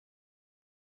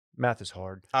 Math is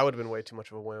hard. I would have been way too much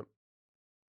of a wimp.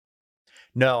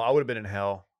 No, I would have been in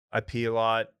hell. I pee a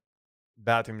lot.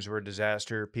 Bathrooms were a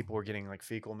disaster. People were getting like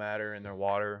fecal matter in their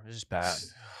water. It was just bad.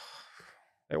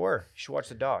 They were. You should watch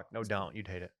the doc. No, don't. You'd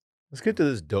hate it. Let's get to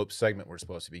this dope segment we're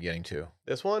supposed to be getting to.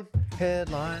 This one?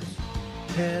 Headlines.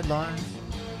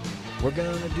 We're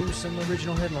gonna do some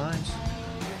original headlines.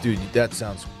 Dude, that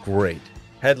sounds great.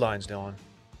 Headlines, Dylan.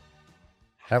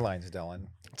 Headlines, Dylan.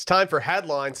 It's time for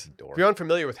headlines. Dork. If you're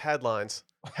unfamiliar with headlines,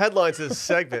 headlines is a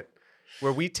segment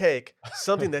where we take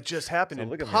something that just happened Don't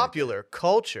in look at me popular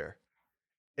culture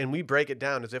and we break it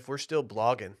down as if we're still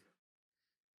blogging.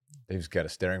 Dave's got a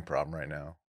staring problem right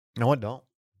now. No, I don't.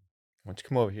 Why don't you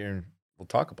come over here and we'll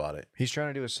talk about it? He's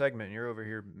trying to do a segment, and you're over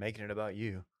here making it about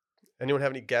you. Anyone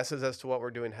have any guesses as to what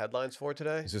we're doing headlines for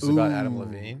today? Is this about Adam Ooh.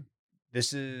 Levine?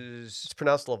 This is. It's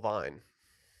pronounced Levine.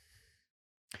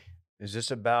 Is this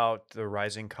about the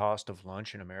rising cost of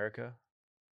lunch in America?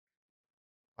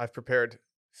 I've prepared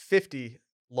 50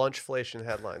 lunchflation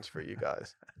headlines for you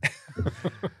guys.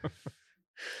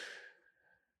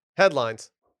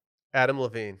 Headlines. Adam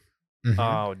Levine. Mhm.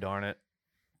 Oh, darn it.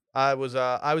 I was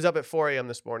up at 4 a.m.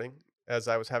 this morning as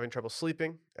I was having trouble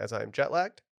sleeping, as I am jet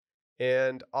lagged,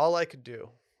 and all I could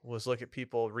do was look at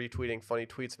people retweeting funny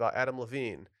tweets about Adam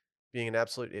Levine being an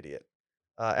absolute idiot.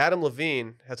 Adam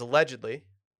Levine has allegedly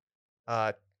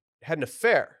had an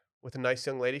affair with a nice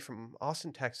young lady from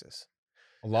Austin, Texas.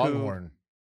 A Longhorn.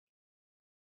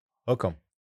 Hook 'em.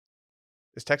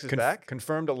 Is Texas back?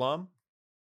 Confirmed alum?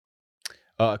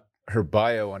 Her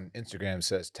bio on Instagram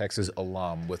says Texas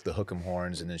alum with the hook 'em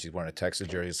horns, and then she's wearing a Texas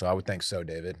jersey. So I would think so,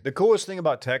 David. The coolest thing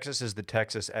about Texas is the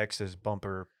Texas X's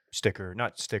bumper sticker.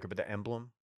 Not sticker, but the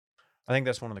emblem. I think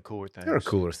that's one of the cooler things. There are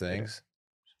cooler things.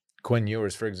 Quinn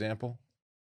Ewers, for example.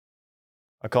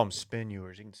 I call him spin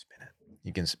ewers. You can spin it.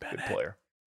 You can spin Good it. player.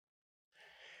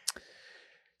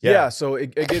 Yeah, so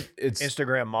it's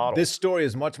Instagram model. This story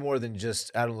is much more than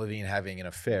just Adam Levine having an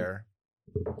affair.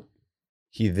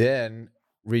 He then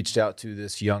reached out to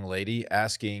this young lady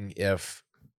asking if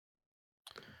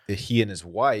he and his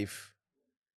wife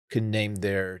could name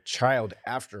their child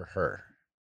after her.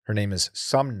 Her name is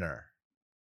Sumner,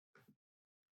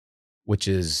 which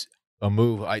is a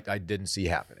move I didn't see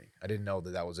happening. I didn't know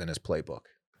that was in his playbook.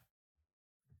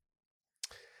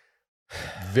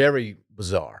 Very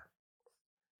bizarre.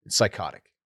 It's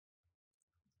psychotic.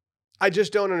 I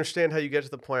just don't understand how you get to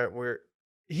the point where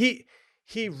he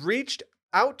reached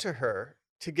out to her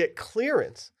to get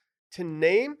clearance to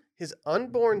name his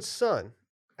unborn son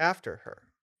after her.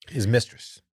 His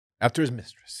mistress. After his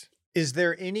mistress. Is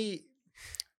there any?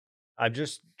 I'm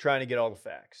just trying to get all the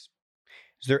facts.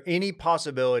 Is there any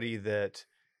possibility that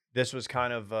this was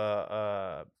kind of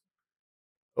a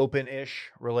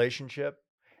open-ish relationship,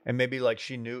 and maybe like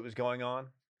she knew it was going on?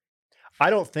 I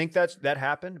don't think that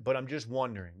happened, but I'm just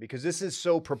wondering because this is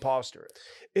so preposterous.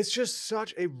 It's just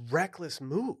such a reckless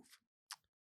move.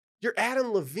 You're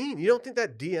Adam Levine. You don't think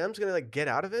that DM's gonna like get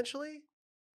out eventually?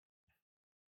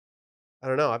 I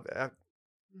don't know.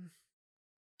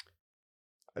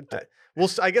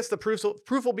 I guess the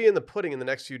proof will be in the pudding in the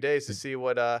next few days to see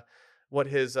what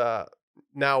his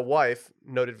now wife,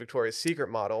 noted Victoria's Secret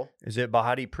model. Is it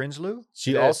Bahati Prinsloo?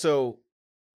 She Yes. also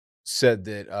said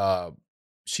that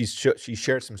she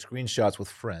shared some screenshots with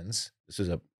friends. This is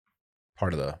a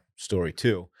part of the story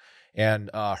too. And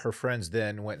her friends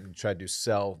then went and tried to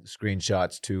sell the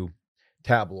screenshots to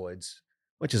tabloids,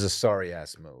 which is a sorry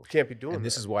ass move. Can't be doing And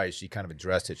this that. is why she kind of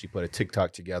addressed it. She put a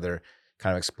TikTok together,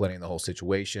 kind of explaining the whole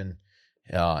situation,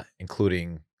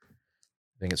 including,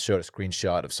 I think it showed a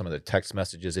screenshot of some of the text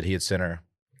messages that he had sent her.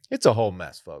 It's a whole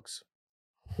mess, folks.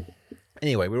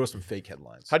 Anyway, we wrote some fake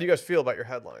headlines. How do you guys feel about your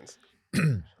headlines?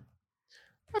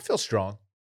 I feel strong.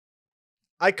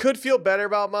 I could feel better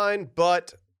about mine,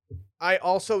 but I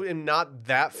also am not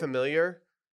that familiar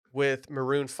with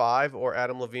Maroon 5 or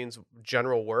Adam Levine's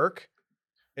general work.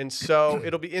 And so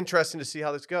it'll be interesting to see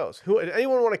how this goes.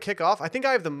 Anyone want to kick off? I think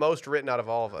I have the most written out of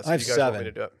all of us. I have if you guys want 7. me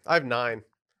to do it. I have 9.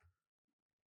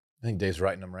 I think Dave's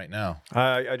writing them right now.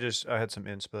 I had some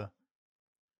inspo.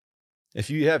 If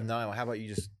you have 9, how about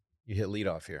you hit lead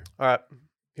off here? All right.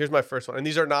 Here's my first one. And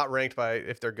these are not ranked by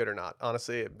if they're good or not.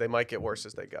 Honestly, they might get worse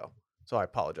as they go. So I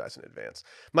apologize in advance.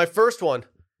 My first one,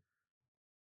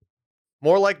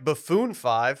 more like Buffoon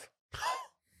 5.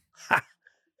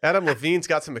 Adam Levine's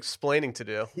got some explaining to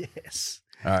do. Yes.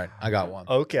 All right, I got one.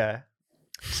 Okay.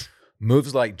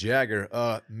 Moves like Jagger.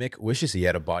 Mick wishes he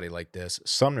had a body like this.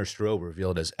 Sumner Strobe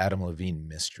revealed as Adam Levine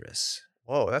mistress.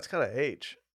 Whoa, that's kind of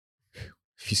age.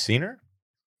 Have you seen her?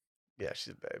 Yeah,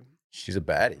 she's a babe. She's a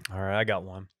baddie. All right, I got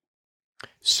one.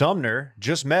 Sumner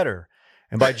just met her.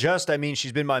 And by just, I mean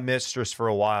she's been my mistress for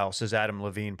a while, says Adam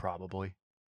Levine probably.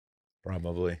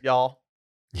 Probably. Y'all.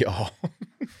 Y'all.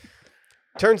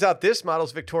 Turns out this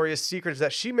model's Victoria's Secret is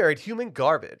that she married human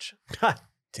garbage.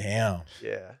 Damn.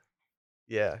 Yeah.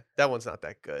 Yeah. That one's not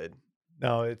that good.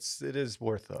 No, it is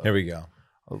worth Here we go.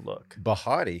 a look.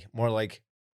 Bahati, more like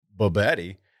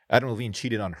Babette. Adam Levine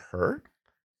cheated on her?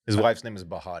 His wife's name is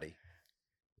Bahati.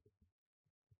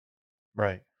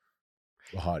 Right.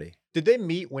 Bahati. Did they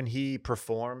meet when he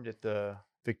performed at the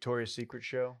Victoria's Secret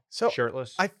show? So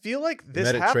Shirtless? I feel like this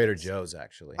Met at happens. Trader Joe's,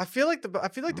 actually. I feel like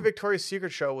the Victoria's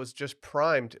Secret show was just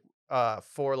primed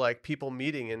for like people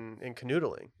meeting and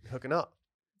canoodling, hooking up.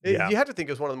 Yeah. You have to think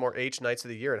it was one of the more H nights of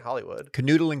the year in Hollywood.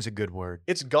 Canoodling's a good word.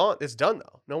 It's gone. It's done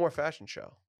though. No more fashion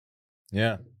show.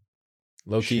 Yeah.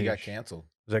 Low key got Sheesh. canceled.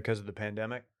 Was that because of the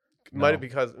pandemic? Might No. have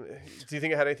because. Do you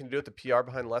think it had anything to do with the PR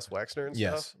behind Les Wexner and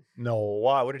Yes. stuff? No.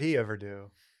 Why? What did he ever do?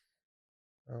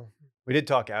 Oh, We did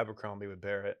talk Abercrombie with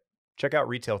Barrett. Check out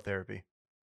Retail Therapy.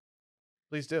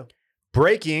 please do.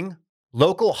 Breaking.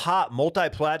 Local hot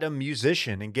multi-platinum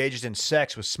musician engaged in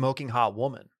sex with smoking hot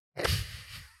woman.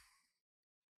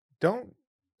 Don't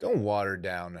water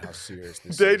down how serious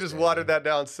this They is. just Dan. watered that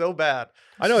down so bad.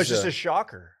 I know, it's This just is a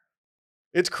shocker.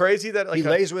 It's crazy that like He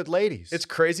lays with ladies. it's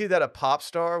crazy that a pop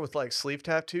star with like sleeve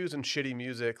tattoos and shitty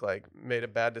music like made a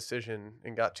bad decision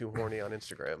and got too horny on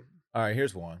Instagram. All right,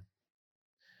 here's one.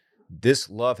 This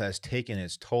love has taken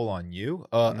its toll on you.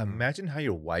 Imagine how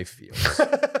your wife feels.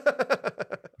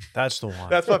 That's the one.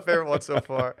 That's my favorite one so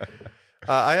far.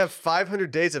 I have 500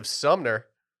 Days of Sumner.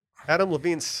 Adam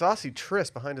Levine's saucy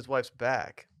tryst behind his wife's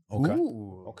back. Okay.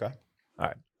 Ooh. Okay.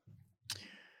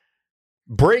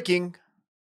 Breaking.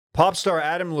 Pop star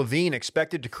Adam Levine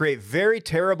expected to create very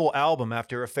terrible album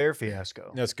after affair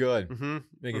fiasco. That's good. Mm-hmm.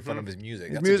 Making fun of his music.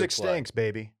 His That's a good music play. stinks,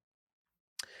 baby.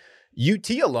 UT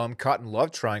alum caught in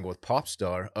love triangle with pop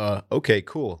star. Okay,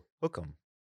 cool. Hook 'em.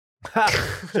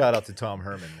 Shout out to Tom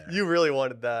Herman there. You really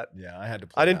wanted that. Yeah, I had to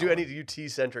play I didn't that do one. any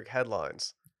UT-centric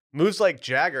headlines. Moves like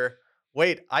Jagger.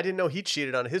 Wait, I didn't know he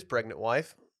cheated on his pregnant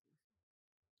wife.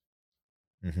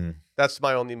 Mm-hmm. That's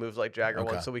my only moves like Jagger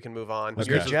one, Okay. so we can move on. Was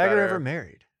Yours Was is Jagger better. ever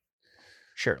married?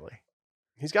 Surely.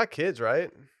 He's got kids, right?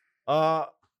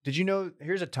 Did you know?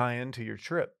 Here's a tie-in to your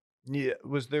trip. Yeah,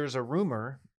 there was a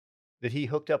rumor that he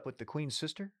hooked up with the Queen's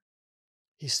sister?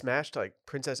 He smashed like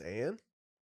Princess Anne.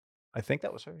 I think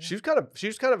that was her. Yeah. She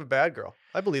was kind of a bad girl.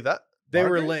 I believe that. They were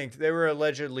Margaret? linked. They were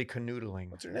allegedly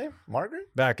canoodling What's her name?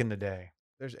 Margaret? back in the day.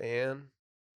 There's Anne.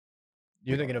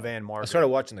 You're thinking of Anne I Margaret. started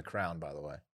watching The Crown, by the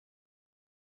way.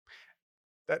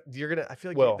 That you're gonna. I feel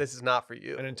like Well, this is not for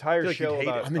you. an entire I feel like you'd show hate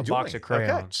about it. I'm a enjoying box of it. Okay.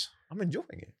 crayons. I'm enjoying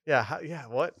it. Yeah.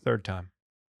 What? Third time.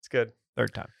 It's good.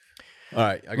 Third time. All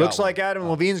right. I got Looks one. like Adam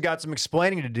Levine's got some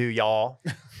explaining to do, y'all.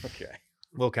 Okay.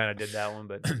 Will kind of did that one,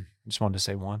 but just wanted to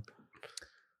say one.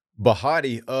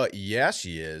 Bahati, yeah,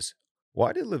 she is.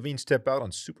 Why did Levine step out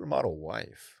on Supermodel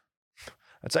Wife?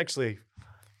 That's actually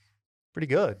pretty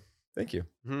good. Thank you.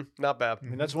 Not bad. I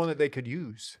mean, that's one that they could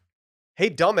use. Hey,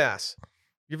 dumbass!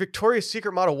 Your Victoria's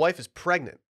Secret model wife is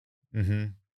pregnant. Mm-hmm.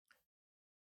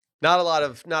 Not a lot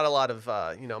of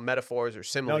metaphors or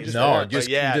similes. No, there, just-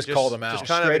 but yeah, you just called him out. Just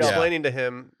kind of Straight up. explaining to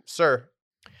him, sir.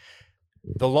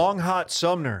 The long hot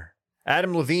Sumner.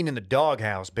 Adam Levine in the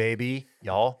doghouse, baby.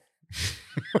 Y'all.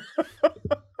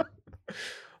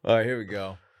 All right, here we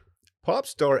go. Pop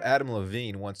star Adam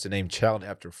Levine wants to name child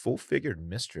after full-figured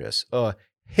mistress.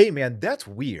 Hey man, that's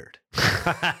weird.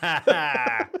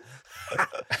 Got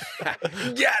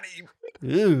him.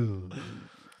 Ooh.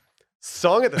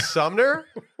 Song at the Sumner.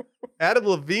 Adam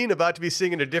Levine about to be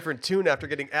singing a different tune after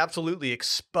getting absolutely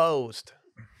exposed.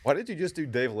 Why did you just do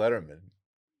Dave Letterman?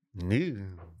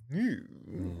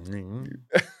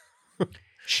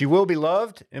 She will be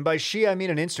loved, and by she I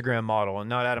mean an Instagram model and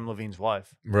not Adam Levine's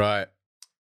wife. Right.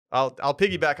 I'll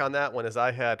piggyback on that one as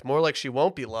I had more like she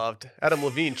won't be loved. Adam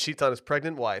Levine cheats on his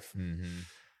pregnant wife.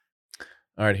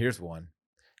 Mm-hmm. All right, here's one.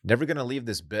 Never gonna leave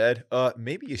this bed.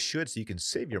 Maybe you should so you can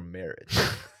save your marriage.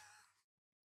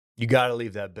 You got to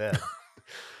leave that bed.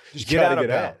 Just get Gotta out of get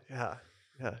bed. out. Yeah.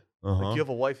 Yeah. Uh-huh. Like you have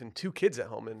a wife and 2 kids at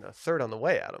home and a third on the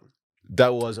way, Adam.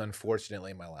 That was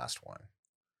unfortunately my last one.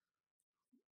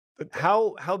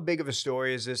 How big of a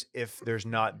story is this if there's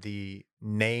not the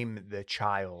name the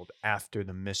child after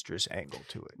the mistress angle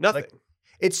to it? Nothing. Like,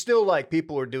 it's still like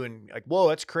people are doing like, whoa,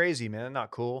 that's crazy, man.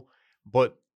 Not cool.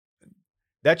 But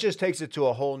that just takes it to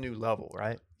a whole new level,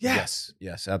 right? Yeah.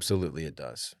 Yes, absolutely it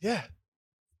does. Yeah.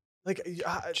 Like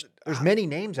There's many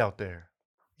names out there.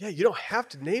 yeah, you don't have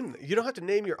to name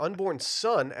your unborn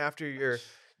son after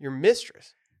your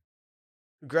mistress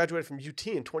who graduated from UT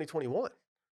in 2021.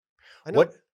 I know.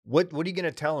 What are you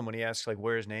gonna tell him when he asks like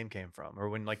where his name came from, or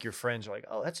when like your friends are like,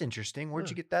 oh, that's interesting. Where'd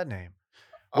you get that name?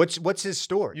 What's his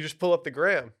story? You just pull up the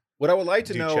gram. What I would like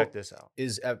to Dude, know check this out.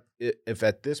 is if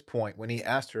at this point, when he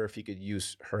asked her if he could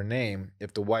use her name,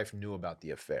 if the wife knew about the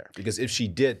affair. Because if she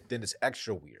did, then it's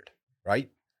extra weird, right?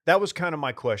 That was kind of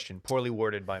my question, poorly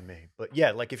worded by me. But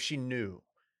yeah, like if she knew,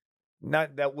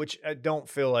 not that, which I don't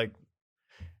feel like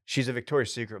she's a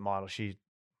Victoria's Secret model. She's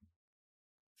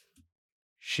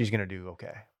gonna do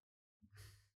okay.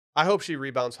 I hope she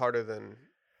rebounds harder than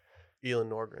Elin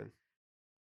Norgren.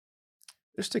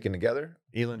 They're sticking together.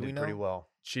 Elin Do we did pretty know? well.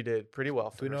 She did pretty well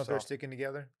Do for we know if they're herself. sticking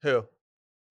together? Who?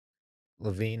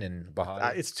 Levine and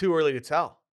Bahati. It's too early to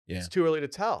tell. Yeah. It's too early to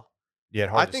tell. Yeah,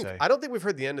 hard to say. I don't think we've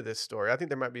heard the end of this story. I think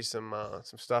there might be some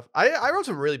stuff. I wrote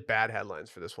some really bad headlines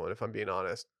for this one, if I'm being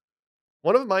honest.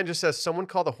 One of mine just says someone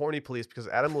call the horny police because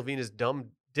Adam Levine is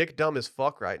dick dumb as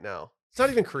fuck right now. It's not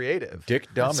even creative.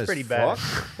 Dick dumb That's as pretty fuck.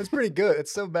 bad. That's pretty good.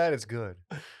 It's so bad it's good.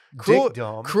 Cruel, Dick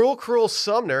dumb. cruel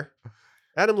Sumner.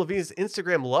 Adam Levine's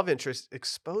Instagram love interest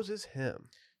exposes him.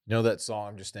 You know that song,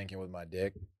 I'm just thinking with my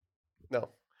dick? No.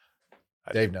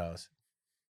 Dave knows.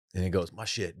 And he goes, my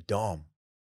shit dumb.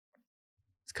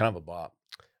 It's kind of a bop.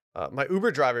 My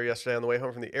Uber driver yesterday on the way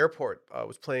home from the airport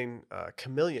was playing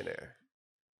Chameleonaire.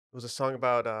 It was a song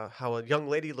about how a young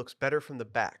lady looks better from the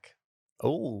back.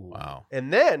 Oh, Wow.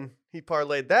 And then he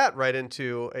parlayed that right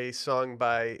into a song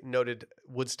by noted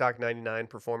Woodstock 99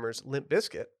 performers Limp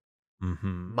Bizkit,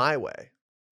 mm-hmm. My Way.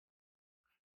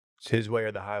 It's his way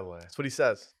or the highway. That's what he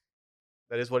says.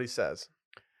 That is what he says.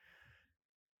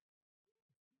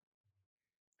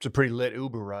 It's a pretty lit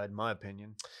Uber ride, in my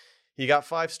opinion. He got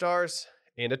 5 stars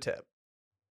and a tip.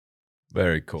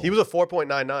 Very cool. He was a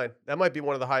 4.99. That might be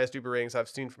one of the highest Uber ratings I've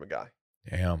seen from a guy.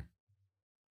 Damn.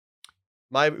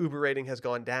 My Uber rating has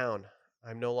gone down.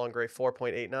 I'm no longer a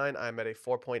 4.89. I'm at a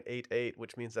 4.88,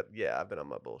 which means that, yeah, I've been on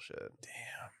my bullshit.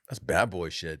 Damn. That's bad boy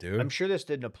shit, dude. I'm sure this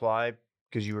didn't apply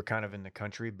because you were kind of in the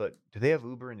country, but do they have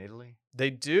Uber in Italy? They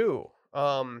do.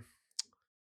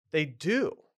 They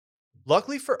do.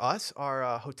 Luckily for us,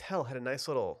 our hotel had a nice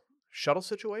little shuttle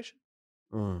situation.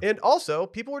 And also,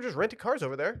 people were just renting cars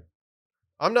over there.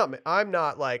 I'm not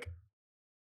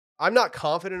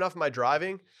confident enough in my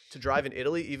driving to drive in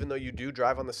Italy, even though you do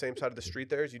drive on the same side of the street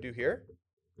there as you do here.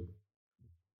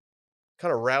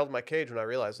 Kind of rattled my cage when I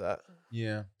realized that.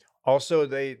 Yeah. Also,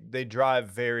 they drive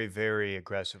very, very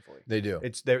aggressively. They do.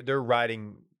 They're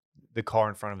riding the car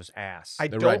in front of his ass. I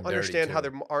They're don't riding dirty, understand how too.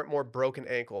 there aren't more broken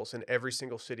ankles in every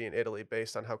single city in Italy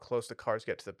based on how close the cars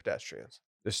get to the pedestrians.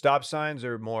 The stop signs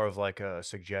are more of like a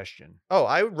suggestion. Oh,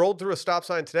 I rolled through a stop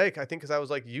sign today, I think, because I was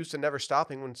like used to never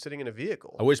stopping when sitting in a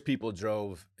vehicle. I wish people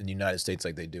drove in the United States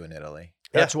like they do in Italy.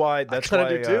 That's why. I kinda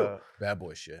do too. Bad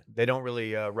boy shit. They don't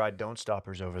really ride don't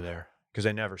stoppers over there because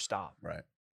they never stop. Right.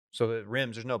 So the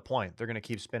rims, there's no point. They're gonna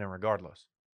keep spinning regardless.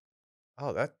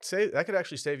 Oh, that could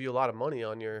actually save you a lot of money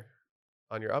on your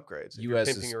upgrades. If you're US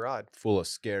pimping is your ride. full of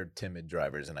scared, timid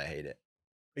drivers, and I hate it.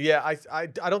 Yeah, I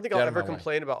don't think Get I'll out of ever my way.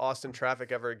 complain about Austin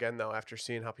traffic ever again, though, after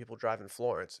seeing how people drive in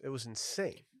Florence. It was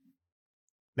insane.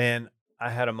 Man,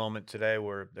 I had a moment today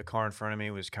where the car in front of me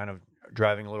was kind of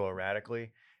driving a little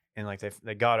erratically, and like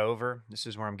they got over. This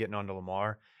is where I'm getting onto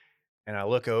Lamar, and I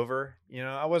look over. You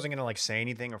know, I wasn't gonna like say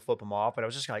anything or flip them off, but I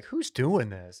was just like, "Who's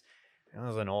doing this?" And it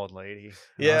was an old lady. And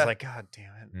I Yeah. was like, "God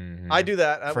damn it!" Mhm. I do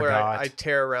that where I Forgot.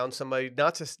 tear around somebody,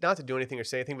 not to do anything or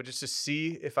say anything, but just to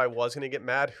see if I was going to get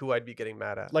mad, who I'd be getting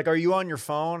mad at. Like, are you on your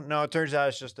phone? No, it turns out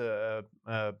it's just a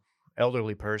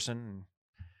elderly person.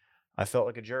 I felt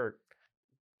like a jerk.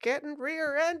 Getting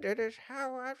rear-ended is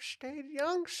how I've stayed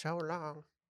young so long.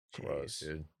 Gross, Jeez,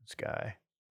 dude. this guy.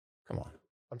 Come on.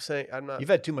 I'm saying I'm not. You've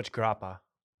had too much grappa.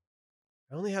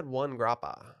 I only had one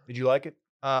grappa. Did you like it?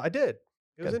 I did.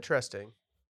 It was Good. interesting.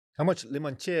 How much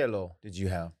limoncello did you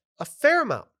have? A fair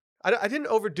amount. I didn't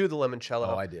overdo the limoncello.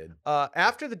 Oh, I did.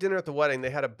 After the dinner at the wedding,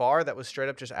 they had a bar that was straight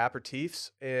up just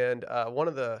aperitifs, and one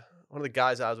of the one of the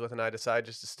guys I was with and I decided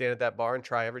just to stand at that bar and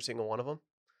try every single one of them.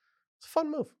 It's a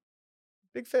fun move.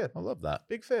 Big fan. I love that.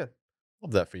 Big fan.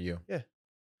 Love that for you. Hey,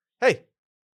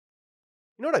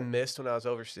 you know what I missed when I was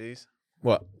overseas?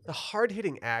 What? The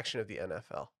hard-hitting action of the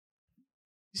NFL.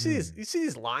 You see these? You see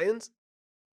these lions?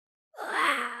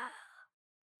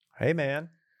 Hey, man.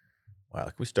 Wow,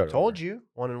 like we started. Told over. you.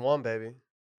 1-1, baby.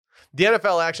 The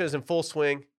NFL action is in full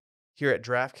swing here at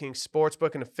DraftKings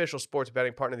Sportsbook, an official sports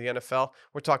betting partner of the NFL.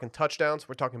 We're talking touchdowns,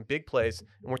 we're talking big plays,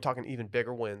 and we're talking even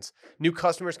bigger wins. New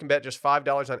customers can bet just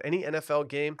 $5 on any NFL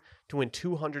game to win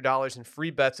 $200 in free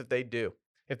bets if they do.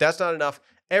 If that's not enough,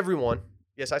 everyone,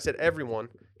 yes, I said everyone,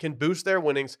 can boost their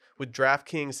winnings with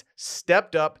DraftKings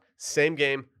stepped up same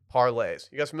game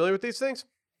parlays. You guys familiar with these things?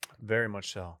 Very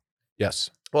much so. Yes.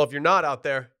 Well, if you're not out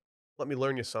there, let me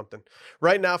learn you something.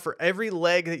 Right now, for every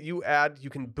leg that you add, you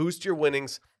can boost your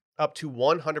winnings up to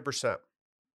 100%.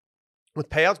 With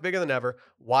payouts bigger than ever,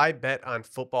 why bet on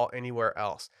football anywhere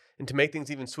else? And to make things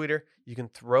even sweeter, you can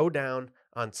throw down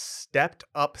on stepped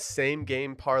up same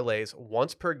game parlays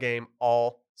once per game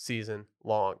all season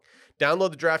long. Download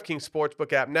the DraftKings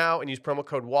Sportsbook app now and use promo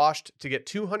code WASHED to get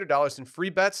 $200 in free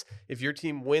bets if your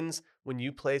team wins when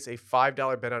you place a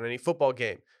 $5 bet on any football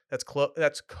game. That's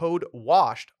code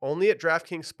WASHED only at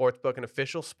DraftKings Sportsbook, an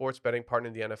official sports betting partner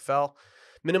of the NFL.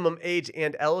 Minimum age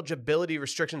and eligibility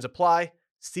restrictions apply.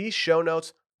 See show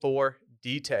notes for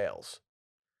details.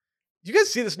 You guys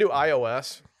see this new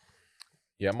iOS?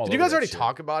 Yeah, I'm all Did you over guys that already shit.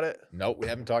 talk about it? Nope, we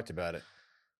haven't talked about it.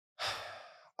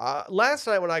 Last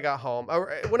night when I got home,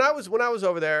 when I was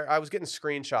over there, I was getting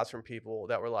screenshots from people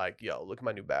that were like, "Yo, look at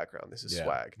my new background. This is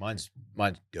swag." Mine's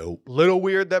dope. Little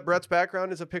weird that Brett's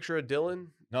background is a picture of Dylan.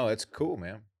 No, it's cool,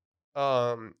 man.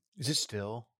 Is it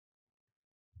still?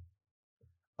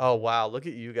 Oh wow, look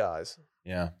at you guys.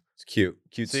 Yeah, it's cute.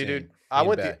 Cute. See, scene. dude, Me I and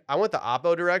went Beck. the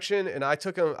Oppo direction, and I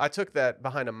took that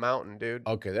behind a mountain, dude.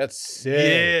 Okay, that's sick.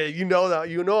 Yeah, you know that.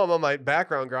 You know I'm on my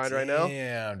background grind right now.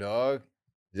 Damn, dog.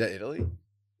 Is that Italy?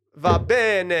 Va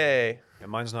bene. Yeah,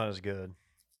 mine's not as good.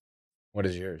 What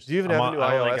is yours? Do you even have a new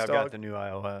I don't iOS, think I've dog? got the new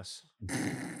iOS.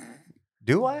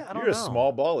 Do I? I don't You're know. a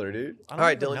small baller, dude. I don't All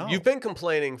right, even Dylan, know. you've been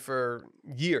complaining for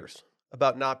years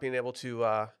about not being able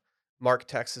to mark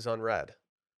texts as unread.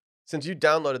 Since you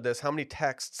downloaded this, how many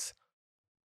texts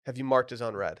have you marked as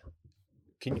unread?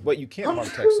 You can't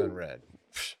mark text unread.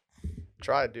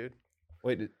 Try it, dude.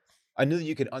 Wait, I knew that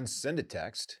you could unsend a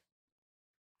text.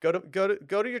 Go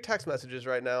to your text messages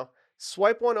right now.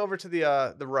 Swipe one over to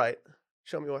the right.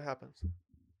 Show me what happens.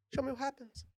 Show me what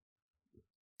happens.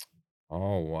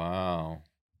 Oh wow!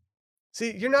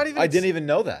 See, you're not even. I didn't even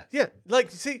know that. Yeah,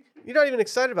 see, you're not even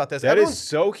excited about this. That Everyone's is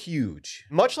so huge.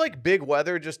 much like Big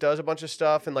Weather just does a bunch of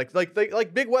stuff, and like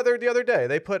Big Weather the other day,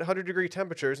 they put 100-degree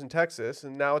temperatures in Texas,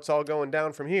 and now it's all going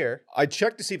down from here. I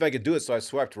checked to see if I could do it, so I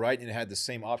swiped right, and it had the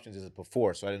same options as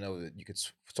before. So I didn't know that you could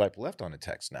swipe left on a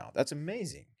text now. That's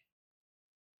amazing.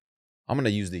 I'm gonna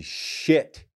use the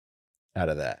shit out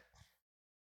of that.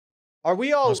 Are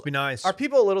we all? Must be nice. Are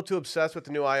people a little too obsessed with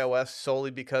the new iOS solely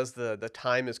because the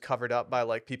time is covered up by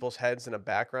like people's heads in a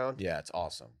background? Yeah, it's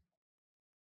awesome.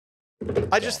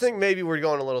 I just think maybe we're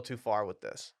going a little too far with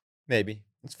this. Maybe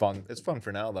it's fun. It's fun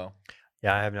for now, though.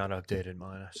 Yeah, I have not updated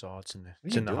mine. I saw it's in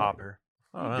you the doing? hopper.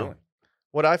 I What don't are you know. doing?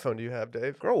 What iPhone do you have,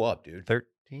 Dave? Grow up, dude.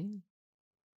 13?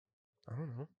 I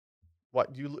don't know.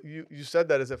 What you said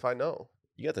that as if I know.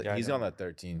 You got the. Yeah, I He's know. on that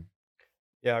 13.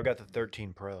 Yeah, I've got the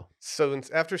 13 Pro. So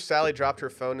after Sally dropped her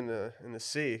phone in the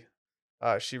sea,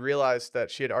 she realized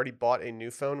that she had already bought a new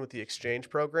phone with the exchange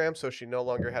program, so she no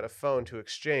longer had a phone to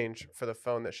exchange for the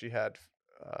phone that she had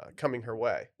coming her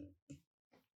way.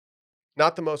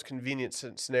 Not the most convenient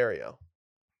scenario.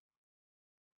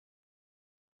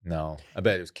 No, I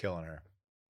bet it was killing her.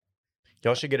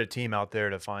 Y'all should get a team out there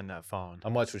to find that phone. How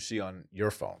much was she on your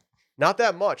phone? Not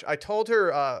that much. I told her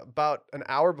about an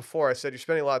hour before. I said, "You're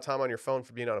spending a lot of time on your phone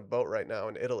for being on a boat right now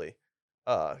in Italy.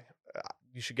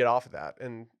 You should get off of that."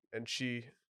 And she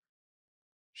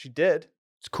did.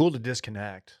 It's cool to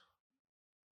disconnect.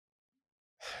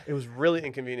 It was really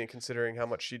inconvenient considering how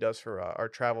much she does for our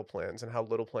travel plans and how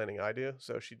little planning I do.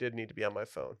 So she did need to be on my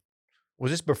phone. Was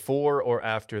this before or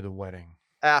after the wedding?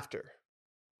 After.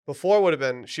 Before would have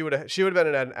been she would have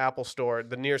been at an Apple store,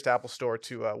 the nearest Apple store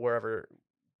to wherever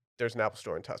there's an Apple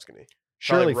store in Tuscany.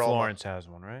 Surely Roma. Florence has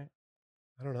one, right?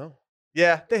 I don't know.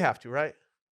 Yeah, they have to, right?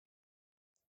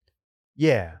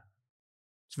 Yeah.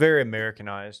 It's very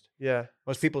Americanized. Yeah,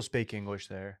 Most people speak English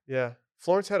there. yeah.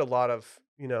 Florence had a lot of,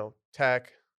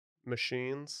 tech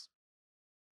machines.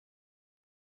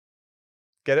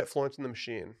 Get it? Florence and the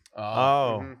Machine.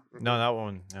 Oh, mhm, no, that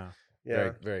one. No. Yeah.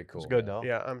 very, very cool. It's good, man. though.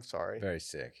 Yeah, I'm sorry. Very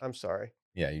sick. I'm sorry.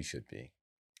 Yeah, you should be.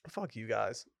 Fuck you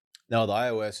guys. No, the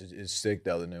iOS is sick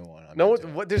though. The new one. No,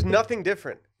 there's nothing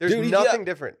different. There's Dude, nothing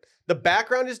different. The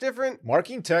background is different.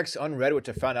 Marking text unread, which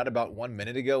I found out about 1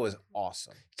 minute ago, is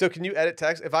awesome. So can you edit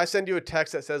text? If I send you a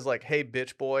text that says like, "Hey,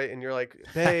 bitch boy," and you're like,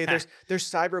 "Hey, there's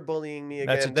cyberbullying me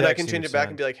That's again," a then I text can you change would it back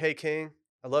and send. be like, "Hey, King,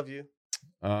 I love you."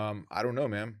 I don't know,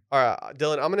 man. All right,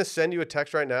 Dylan, I'm gonna send you a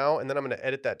text right now, and then I'm gonna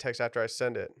edit that text after I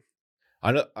send it.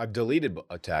 I know I've deleted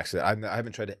a text. I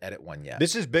haven't tried to edit one yet.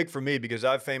 This is big for me because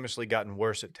I've famously gotten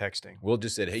worse at texting. Will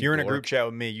just said, "Hey, If you're in a dork." group chat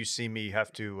with me, you see me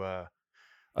have to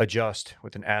adjust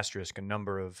with an asterisk a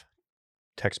number of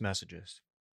text messages.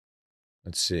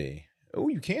 Let's see. Oh,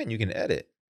 you can edit.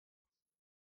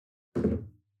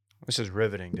 This is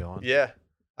riveting, Dylan. Yeah,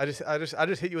 I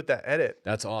just hit you with that edit.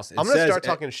 That's awesome. I'm gonna start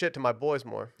talking shit to my boys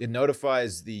more. It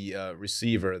notifies the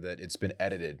receiver that it's been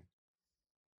edited.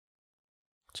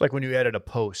 It's like when you edit a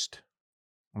post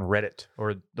on Reddit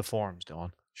or the forums,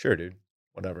 Dylan. Sure, dude.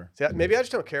 Whatever. See, maybe I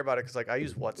just don't care about it because like I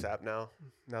use WhatsApp now.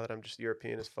 Now that I'm just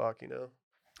European as fuck, you know.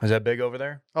 Is that big over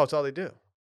there? Oh, it's all they do.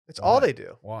 It's all they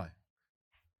do Why?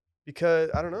 because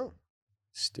I don't know.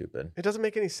 Stupid. It doesn't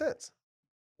make any sense.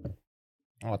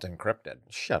 Oh, it's encrypted.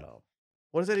 Shut up.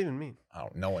 What does that even mean?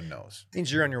 No one knows.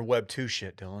 Means you're on your Web 2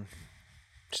 shit, Dylan.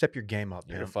 Step your game up,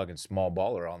 You're man. a fucking small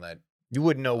baller on that. You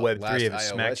wouldn't know Web 3 last if it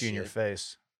smacked iOS you in your shit.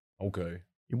 face. Okay.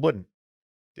 You wouldn't.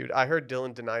 Dude, I heard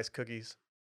Dylan denies cookies.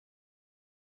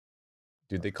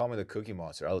 Dude, they call me the Cookie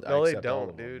Monster. I No, they accept all don't,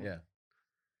 of them. dude. Yeah.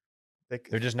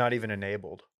 They're just not even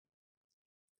enabled.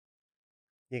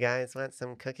 You guys want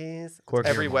some cookies? Cork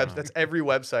Every your web. mom. That's every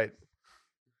website.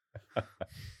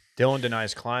 Dylan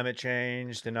denies climate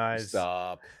change, denies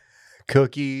Stop.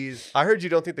 cookies. I heard you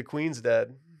don't think the Queen's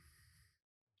dead.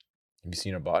 Have you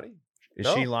seen her body? Is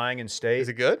No. she lying in state? Is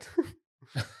it good?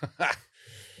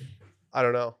 I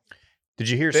don't know. Did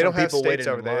you hear They some don't have people states waited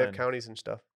over in there. They have line counties and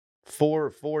stuff.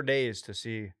 4 days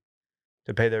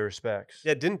to pay their respects?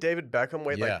 Yeah, didn't David Beckham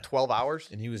wait Yeah. like 12 hours?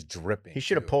 And he was dripping. He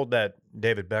should have too. pulled that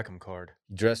David Beckham card.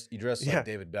 He dressed Yeah. like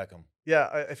David Beckham.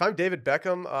 Yeah, if I'm David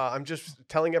Beckham, I'm just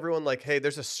telling everyone like, hey,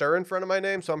 there's a sir in front of my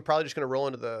name, so I'm probably just gonna roll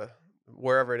into the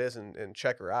wherever it is and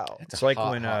check her out. That's It's a like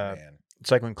hot, when, hot man. It's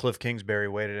like when Cliff Kingsbury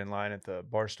waited in line at the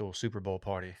Barstool Super Bowl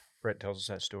party. Brett tells us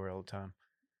that story all the time.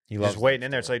 He He's loves just waiting that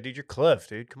in there. It's story. like, dude, you're Cliff,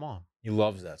 dude. Come on. He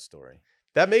loves that story.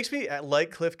 That makes me like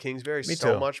Cliff Kingsbury Me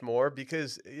so too. much more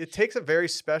because it takes a very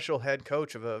special head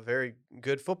coach of a very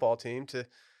good football team to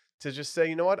just say,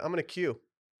 you know what, I'm gonna queue.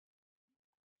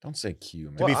 Don't say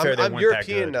Q, man. To be fair, they I'm weren't that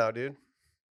European good. now, dude.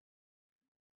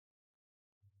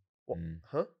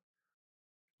 Huh?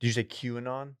 Did you say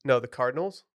QAnon? No, the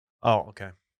Cardinals. Oh, okay.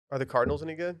 Are the Cardinals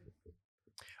any good?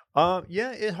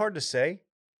 Yeah, it's hard to say.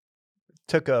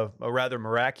 Took a rather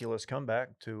miraculous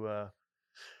comeback to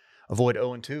avoid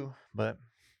 0-2, but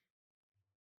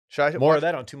Should I more watch, of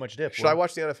that on Too Much Dip. Should I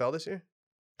watch the NFL this year?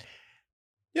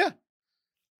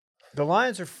 The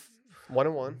Lions are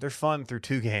 1-1. they're fun through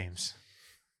 2 games.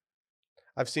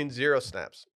 I've seen 0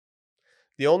 snaps.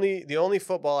 The only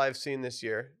football I've seen this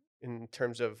year in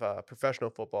terms of professional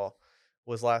football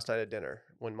was last night at dinner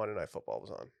when Monday Night Football was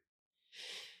on.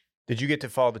 Did you get to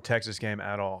follow the Texas game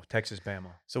at all? Texas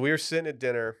Bama. So we were sitting at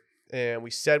dinner and we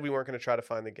said we weren't going to try to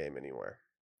find the game anywhere.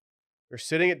 We were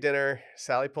sitting at dinner.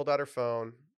 Sally pulled out her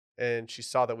phone and she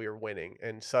saw that we were winning.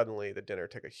 And suddenly the dinner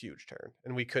took a huge turn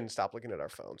and we couldn't stop looking at our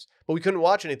phones. But we couldn't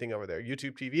watch anything over there.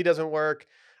 YouTube TV doesn't work.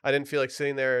 I didn't feel like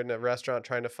sitting there in a restaurant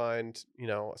trying to find,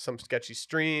 some sketchy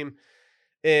stream.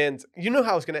 And you knew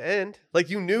how it was going to end. Like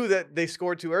you knew that they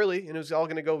scored too early and it was all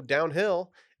going to go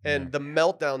downhill. And the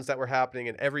meltdowns that were happening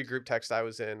in every group text I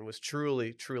was in was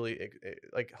truly, truly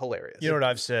like hilarious. You know what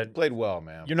I've said? Played well,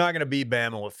 man. You're not going to beat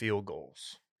Bama with field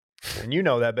goals. And you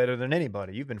know that better than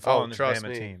anybody. You've been following this trust Bama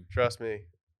me, team. Trust me.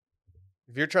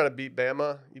 If you're trying to beat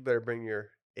Bama, you better bring your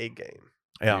A game.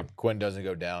 Yeah. If Quinn doesn't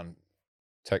go down,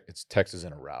 it's Texas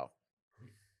in a rout.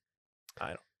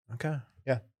 Okay.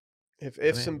 If mean-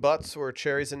 ifs and buts were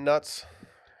cherries and nuts,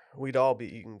 we'd all be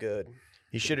eating good.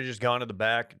 He should have just gone to the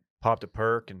back, popped a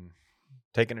perk, and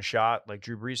taken a shot like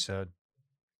Drew Brees said.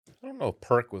 I don't know if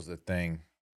perk was the thing.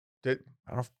 I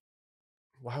don't.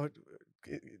 Why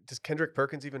does Kendrick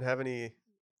Perkins even have any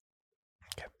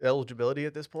eligibility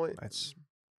at this point? That's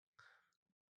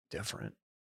different.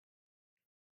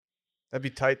 That'd be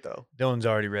tight though. Dylan's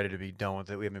already ready to be done with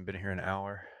it. We haven't been here an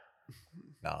hour.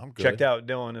 No, I'm good. Checked out.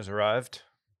 Dylan has arrived.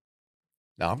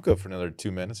 No, I'm good for another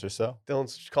 2 minutes or so.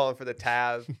 Dylan's calling for the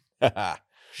tab. You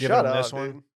Shut haven't on up, this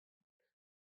one? dude.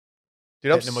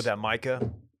 Dude, Hitting him with that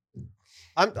mica.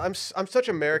 I'm such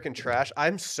American trash.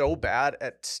 I'm so bad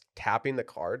at tapping the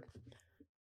card.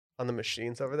 on the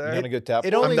machines over You there. not a good tap?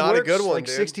 It player? only not a works good one, like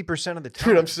dude. 60% of the time.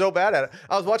 Dude, I'm so bad at it.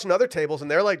 I was watching other tables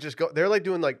and they're like they're like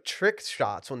doing like trick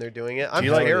shots when they're doing it. I'm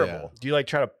you like- terrible. Do you like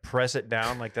try to press it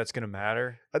down like that's gonna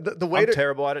matter? The I'm waiter,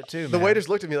 terrible at it too. the man. waiters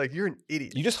looked at me like, you're an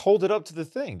idiot. You just hold it up to the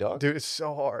thing, dog. Dude, it's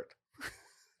so hard.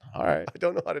 All right. I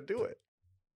don't know how to do it.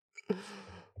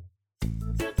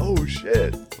 Oh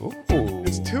shit. Ooh.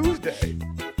 It's Tuesday.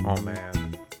 Oh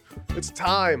man. It's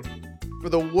time for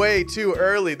the way too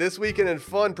early This Weekend in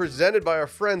Fun presented by our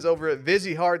friends over at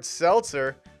Vizzy Hard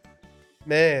Seltzer.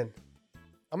 Man,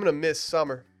 I'm going to miss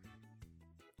summer.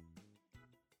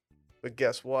 But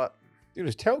guess what? Dude,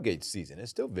 it's tailgate season.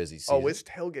 It's still busy season. Oh, it's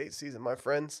tailgate season, my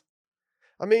friends.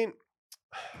 I mean,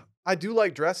 I do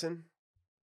like dressing.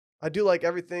 I do like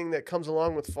everything that comes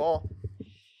along with fall.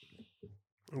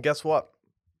 And guess what?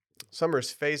 Summer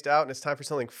is phased out and it's time for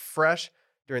something fresh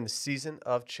during the season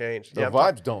of change. the I'm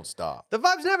vibes don't stop. The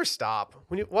vibes never stop.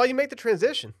 While you make the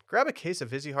transition, grab a case of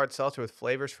Vizzy Hard Seltzer with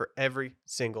flavors for every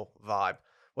single vibe.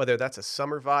 Whether that's a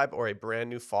summer vibe or a brand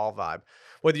new fall vibe.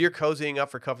 Whether you're cozying up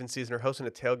for cuffing season or hosting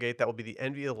a tailgate that will be the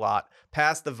envy of the lot,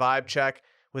 pass the vibe check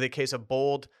with a case of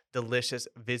bold, delicious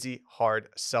Vizzy Hard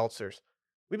Seltzers.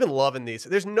 We've been loving these.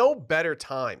 There's no better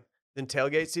time than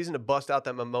tailgate season to bust out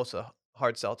that mimosa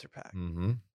hard seltzer pack.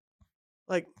 Mm-hmm.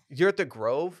 Like, you're at the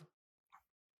Grove.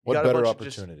 What got a better bunch of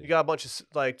opportunity? you got a bunch of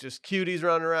like just cuties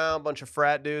running around, bunch of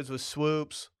frat dudes with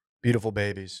swoops, Beautiful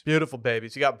babies. beautiful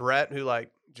babies. You got Brett who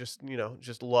like just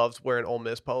loves wearing Ole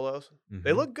Miss polos.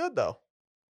 They Mhm. look good though.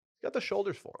 Got the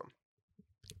shoulders for them.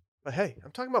 But hey,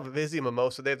 I'm talking about Vizzy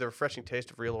Mimosa. They have the refreshing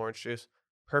taste of real orange juice,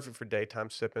 perfect for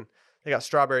daytime sipping. They got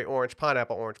strawberry orange,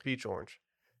 pineapple orange, peach orange.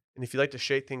 And if you like to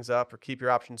shake things up or keep your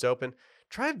options open,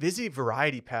 try a Vizzy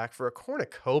variety pack for a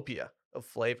cornucopia of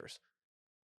flavors.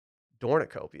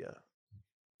 Dornicopia.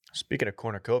 Speaking of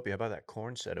cornucopia, how about that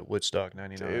corn set at Woodstock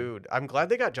 99? Dude, I'm glad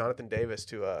they got Jonathan Davis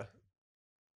to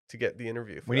get the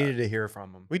interview. For We that. needed to hear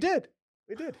from him. We did.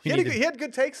 We did. We He needed- had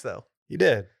good takes though. He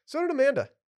did. So did Amanda.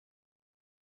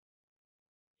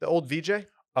 The old VJ.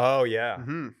 Oh, yeah.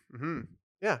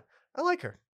 Yeah, I like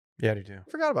her. Yeah, I do too. I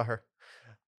forgot about her.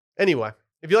 Anyway,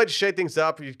 if you like to shake things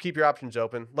up or you keep your options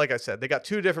open, like I said, they got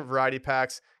 2 different variety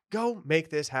packs. Go make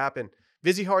this happen.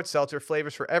 Vizzy Hard Seltzer,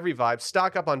 flavors for every vibe.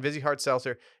 Stock up on Vizzy Hard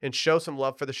Seltzer and show some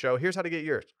love for the show. Here's how to get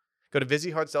yours. Go to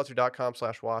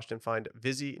VizzyHardSeltzer.com/washed and find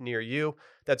Vizzy near you.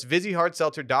 That's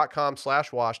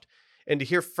VizzyHardSeltzer.com/washed. And to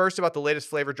hear first about the latest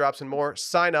flavor drops and more,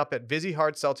 sign up at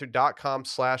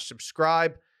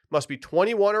VizzyHardSeltzer.com/subscribe. Must be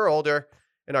 21 or older.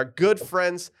 And our good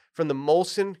friends from the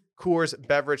Molson Coors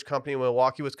Beverage Company in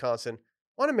Milwaukee, Wisconsin,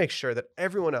 want to make sure that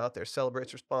everyone out there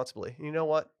celebrates responsibly. And you know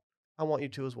what? I want you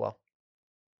to as well.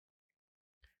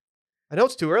 I know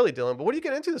it's too early, Dylan, but what are you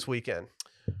getting into this weekend?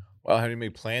 Well, I haven't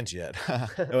made plans yet.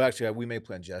 No, actually, we made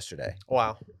plans yesterday.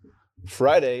 Wow.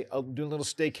 Friday, I'll do a little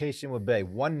staycation with Bay.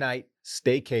 One night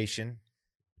staycation.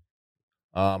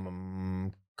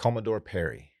 Commodore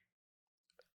Perry.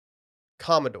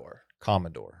 Commodore.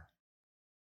 Commodore.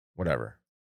 Whatever.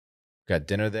 Got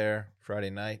dinner there Friday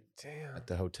night Damn. at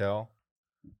the hotel.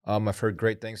 I've heard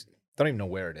great things. Don't even know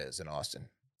where it is in Austin.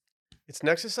 It's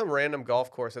next to some random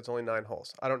golf course that's only 9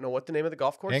 holes. I don't know what the name of the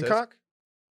golf course Hancock? is.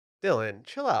 Dylan,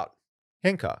 chill out.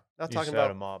 Hancock. Not You talking set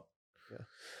about. him up.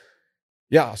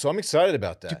 Yeah, so I'm excited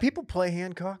about that. Do people play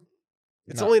Hancock?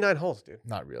 It's No. only 9 holes, dude.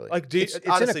 Not really. Like, It's in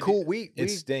honestly, a cool. We it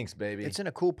stinks, baby. It's in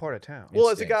a cool part of town. Well,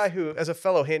 It as a guy stinks. as a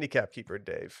fellow handicap keeper,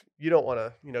 Dave, you don't want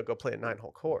to, go play a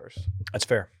 9-hole course. That's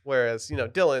fair. Whereas,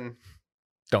 Dylan,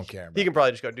 Don't care. he About can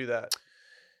probably just go do that.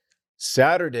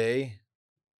 Saturday,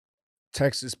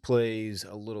 Texas plays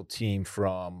a little team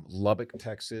from Lubbock,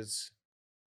 Texas.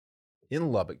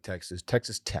 In Lubbock, Texas,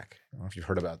 Texas Tech. I don't know if you've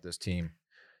heard about this team.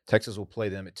 Texas will play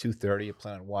them at 2:30. You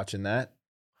plan on watching that?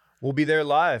 We'll be there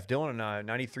live. Dylan and I,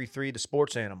 93.3 The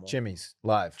Sports Animal. Chimmy's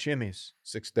live, Chimmies.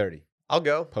 6:30 I'll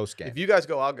go. post game. If you guys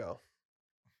go, I'll go.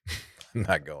 I'm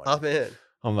not going. I'm in.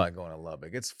 I'm not going to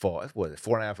Lubbock. It's fall. What is it?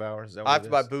 4.5 hours? Is that I what have it to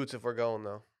buy is? boots if we're going,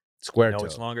 though. Square No, toe.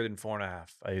 it's longer than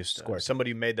 4.5. I used to. Square toe.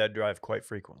 Somebody made that drive quite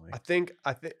frequently. I think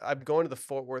I'm going to the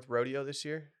Fort Worth Rodeo this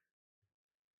year.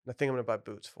 And I think I'm going to buy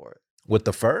boots for it. With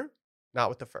the fur? Not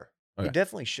with the fur. Okay. You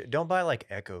definitely should. Don't buy like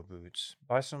Echo boots.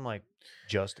 Buy some like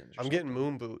Justin's. or I'm getting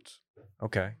moon boots. something.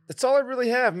 Okay. That's all I really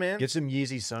have, man. Get some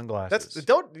Yeezy sunglasses.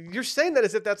 You're saying that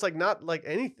as if that's like not like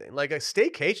anything. Like a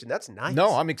staycation, that's nice. No,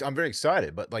 I'm very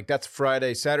excited, but like that's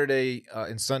Friday, Saturday,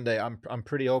 and Sunday. I'm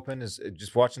pretty open. Is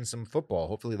just watching some football.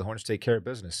 Hopefully the Hornets take care of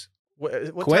business.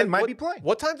 What Quinn time- might what- be playing.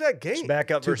 What time's that It's game?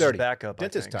 backup versus 2:30. backup. I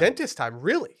Dentist think. time. Dentist time,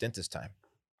 really? Dentist time.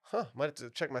 Huh. Might have to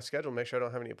check my schedule, make sure I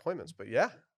don't have any appointments. But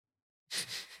yeah,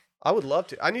 I would love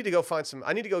to. I need to go find some.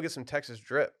 I need to go get some Texas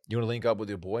drip. You want to link up with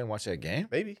your boy and watch that game?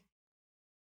 Maybe.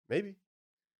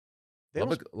 They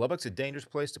almost- Lubbock's a dangerous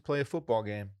place to play a football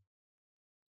game.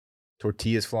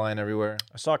 Tortillas flying everywhere.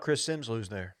 I saw Chris Sims lose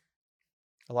there.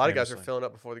 a lot of guys are famously. filling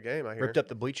up before the game. I hear. Ripped up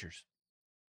the bleachers.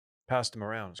 Passed them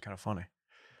around. It's kind of funny.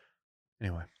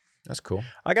 Anyway, That's cool.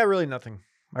 I got really nothing.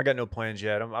 I got no plans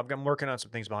yet. I'm working on some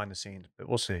things behind the scenes, but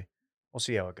we'll see. We'll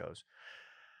see how it goes.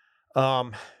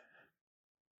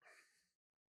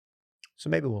 So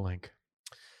maybe we'll link.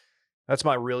 That's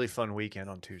my really fun weekend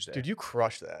on Tuesday. Dude, you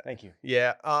crushed that. Thank you.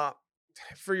 Yeah.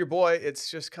 For your boy, it's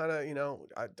just kind of,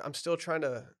 I'm still trying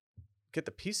to get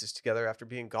the pieces together after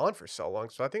being gone for so long.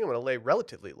 So I think I'm going to lay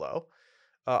relatively low.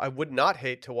 I would not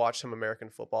hate to watch some American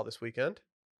football this weekend.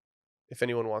 If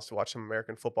anyone wants to watch some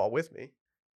American football with me.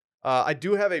 I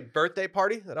do have a birthday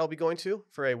party that I'll be going to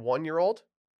for a 1-year-old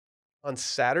on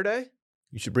Saturday.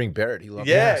 You should bring Barrett. He loves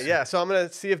Yeah. So I'm going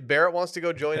to see if Barrett wants to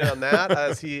go join in on that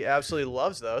as he absolutely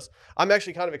loves those. I'm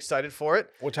actually kind of excited for it.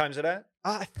 What time's it at?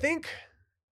 I think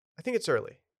it's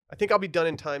early. I think I'll be done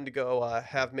in time to go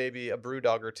have maybe a brew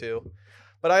dog or two.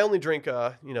 But I only drink,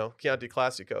 Chianti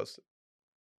Classicos.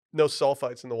 No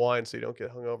sulfites in the wine so you don't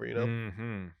get hungover,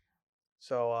 Mm-hmm.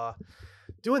 So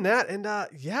doing that. And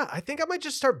I think I might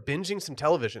just start binging some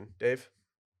television, Dave.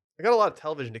 I got a lot of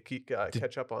television to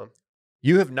catch up on.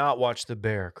 You have not watched The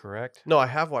Bear, correct? No, I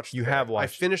have watched You The Bear. have watched I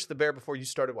it. finished The Bear before you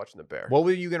started watching The Bear. What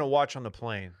were you going to watch on the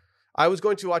plane? I was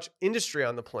going to watch Industry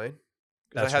on the plane.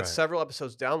 Because That's I had right. several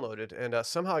episodes downloaded, and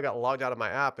somehow I got logged out of my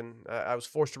app, and I was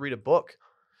forced to read a book.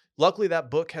 Luckily,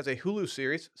 that book has a Hulu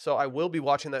series, so I will be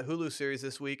watching that Hulu series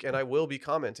this week, and I will be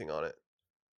commenting on it.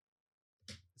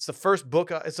 It's the first book.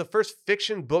 It's the first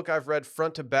fiction book I've read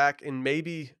front to back in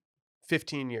maybe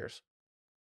 15 years.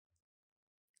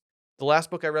 The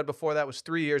last book I read before that was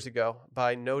 3 years ago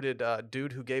by noted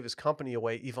dude who gave his company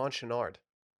away, Yvon Chouinard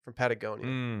from Patagonia.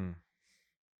 Mm.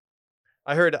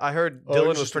 I heard Oh, Dylan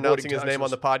was just pronouncing avoiding his name on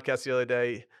taxes. the podcast the other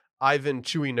day, Ivan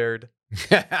Chewy Nerd.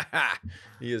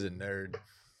 He is a nerd.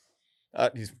 I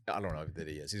don't know that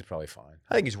he is. He's probably fine.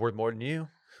 I think he's worth more than you.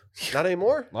 Not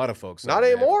anymore. A lot of folks. Not are,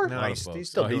 man. anymore? A No, lot of he's folks.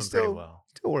 still No, doing he's pretty still, well.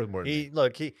 still worth more than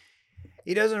me.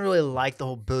 He doesn't really like the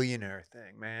whole billionaire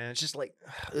thing, man. It's just like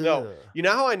No. ugh. You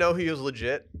know how I know he was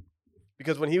legit?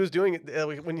 Because when he was doing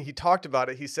it, when he talked about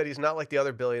it, he said he's not like the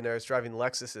other billionaires driving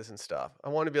Lexuses and stuff. I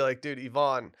want to be like, dude,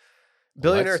 Yvonne,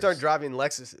 billionaires Lexus. aren't driving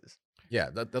Lexuses.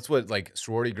 Yeah, that's what like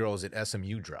sorority girls at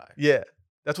SMU drive. Yeah.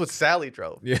 That's what Sally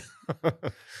drove. Yeah.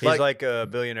 He's like a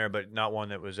billionaire, but not one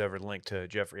that was ever linked to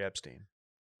Jeffrey Epstein.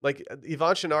 Like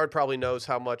Yvonne Chouinard probably knows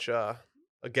how much a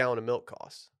gallon of milk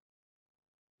costs,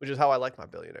 which is how I like my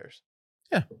billionaires.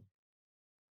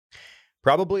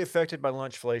 Probably affected by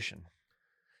lunchflation.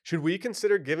 Should we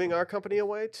consider giving our company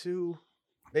away to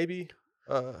maybe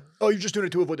Oh, you're just doing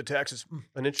it to avoid the taxes.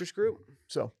 an interest group?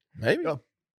 So Maybe. Yeah.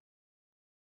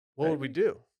 What would we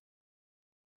do?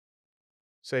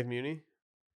 Save Muni?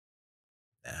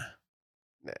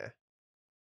 Nah.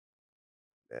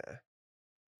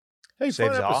 Hey, Saves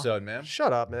fun all. episode, man.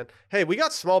 Shut up, man. Hey, we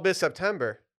got Small Biz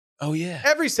September. Oh yeah.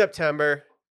 Every September,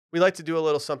 we like to do a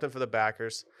little something for the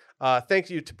backers. Thank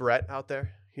you to Brett out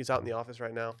there. He's out in the office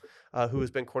right now, who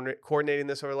has been coordinating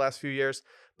this over the last few years.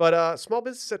 But Small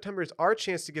Business September is our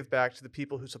chance to give back to the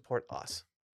people who support us.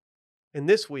 And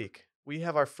this week, we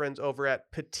have our friends over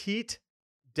at Petite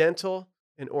Dental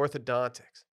and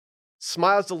Orthodontics.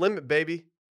 Smile's the limit, baby.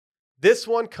 This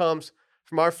one comes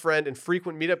from our friend and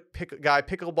frequent meetup guy,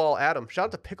 Pickleball Adam. Shout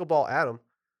out to Pickleball Adam,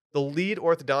 the lead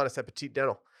orthodontist at Petite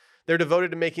Dental. They're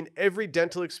devoted to making every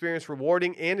dental experience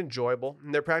rewarding and enjoyable,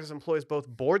 and their practice employs both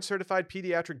board-certified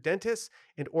pediatric dentists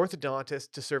and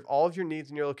orthodontists to serve all of your needs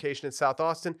in your location in South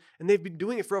Austin, and they've been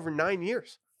doing it for over 9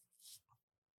 years.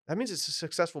 That means it's a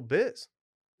successful biz.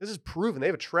 This is proven. They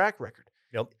have a track record.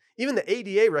 Yep. Even the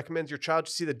ADA recommends your child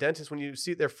to see the dentist when you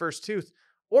see their first tooth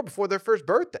or before their first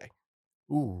birthday.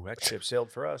 ooh, that ship sailed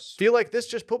for us. Feel like this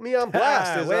just put me on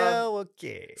blast. as,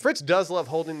 okay. Fritz does love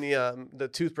holding the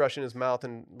toothbrush in his mouth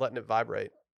and letting it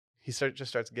vibrate. He just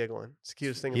starts giggling. It's the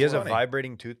cutest thing. He in has the a world.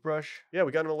 vibrating toothbrush. Yeah,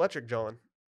 we got an electric John.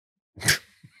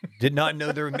 Did not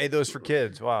know they made those for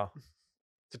kids. Wow.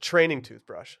 It's a training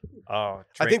toothbrush. Oh,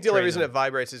 I think the only reason it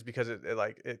vibrates is because it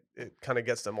kind of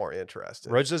gets them more interested.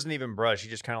 Rhodes doesn't even brush. He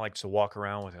just kind of likes to walk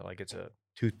around with it like it's a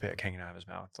toothpick hanging out of his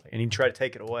mouth. And he try to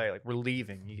take it away. Like, we're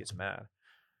leaving. He gets mad.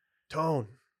 Tone,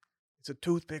 it's a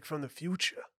toothpick from the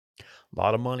future. A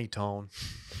lot of money, Tone.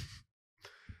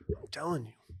 I'm telling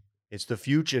you, It's the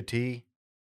future, T.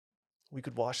 we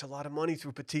could wash a lot of money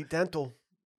through Petite Dental.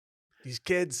 These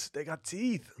kids, they got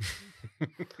teeth.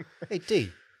 Hey, T.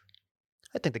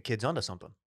 I think the kid's onto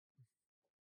something.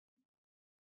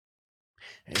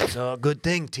 It's a good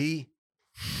thing, T.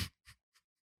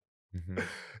 Mhm.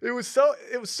 It was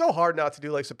so hard not to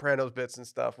do like Sopranos bits and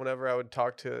stuff whenever I would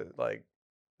talk to like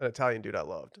an Italian dude I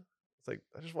loved. It's like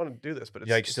I just want to do this, but it's,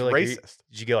 Yeah, it's still like, racist.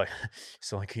 did you get like,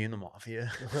 still like, are you in the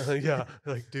mafia? Yeah,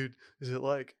 like dude, is it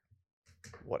like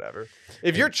whatever?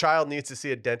 If your child needs to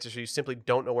see a dentist or you simply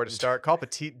don't know where to start, call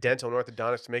Petite Dental and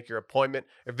Orthodontics to make your appointment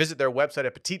or visit their website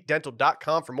at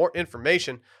petitedental.com for more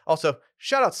information. Also,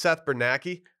 shout out Seth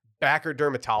Bernanke, backer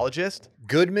dermatologist.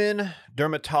 Goodman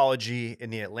Dermatology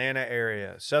in the Atlanta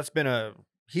area. Seth's been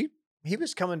he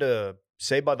was coming to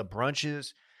Saved by the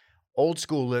Brunches, old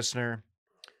school listener.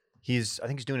 I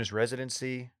think he's doing his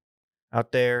residency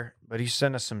out there, but he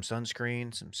sent us some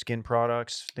sunscreen, some skin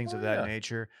products, things of that yeah.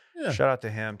 nature. Yeah. Shout out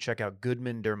to him. Check out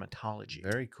Goodman Dermatology.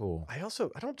 Very cool. I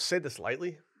don't say this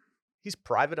lightly. He's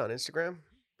private on Instagram,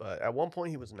 but at one point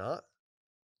he was not.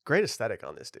 Great aesthetic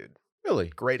on this dude. Really?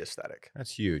 Great aesthetic.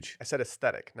 That's huge. I said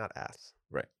aesthetic, not ass.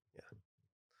 Right.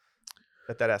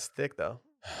 Bet that ass thick though.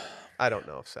 I don't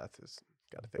know if Seth has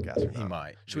got a thick ass or He not.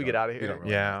 might. Should we get out of we here? don't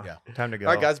really Yeah. know. Yeah. Time to go.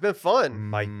 All right, guys, it's been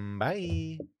fun. Bye.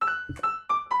 Bye.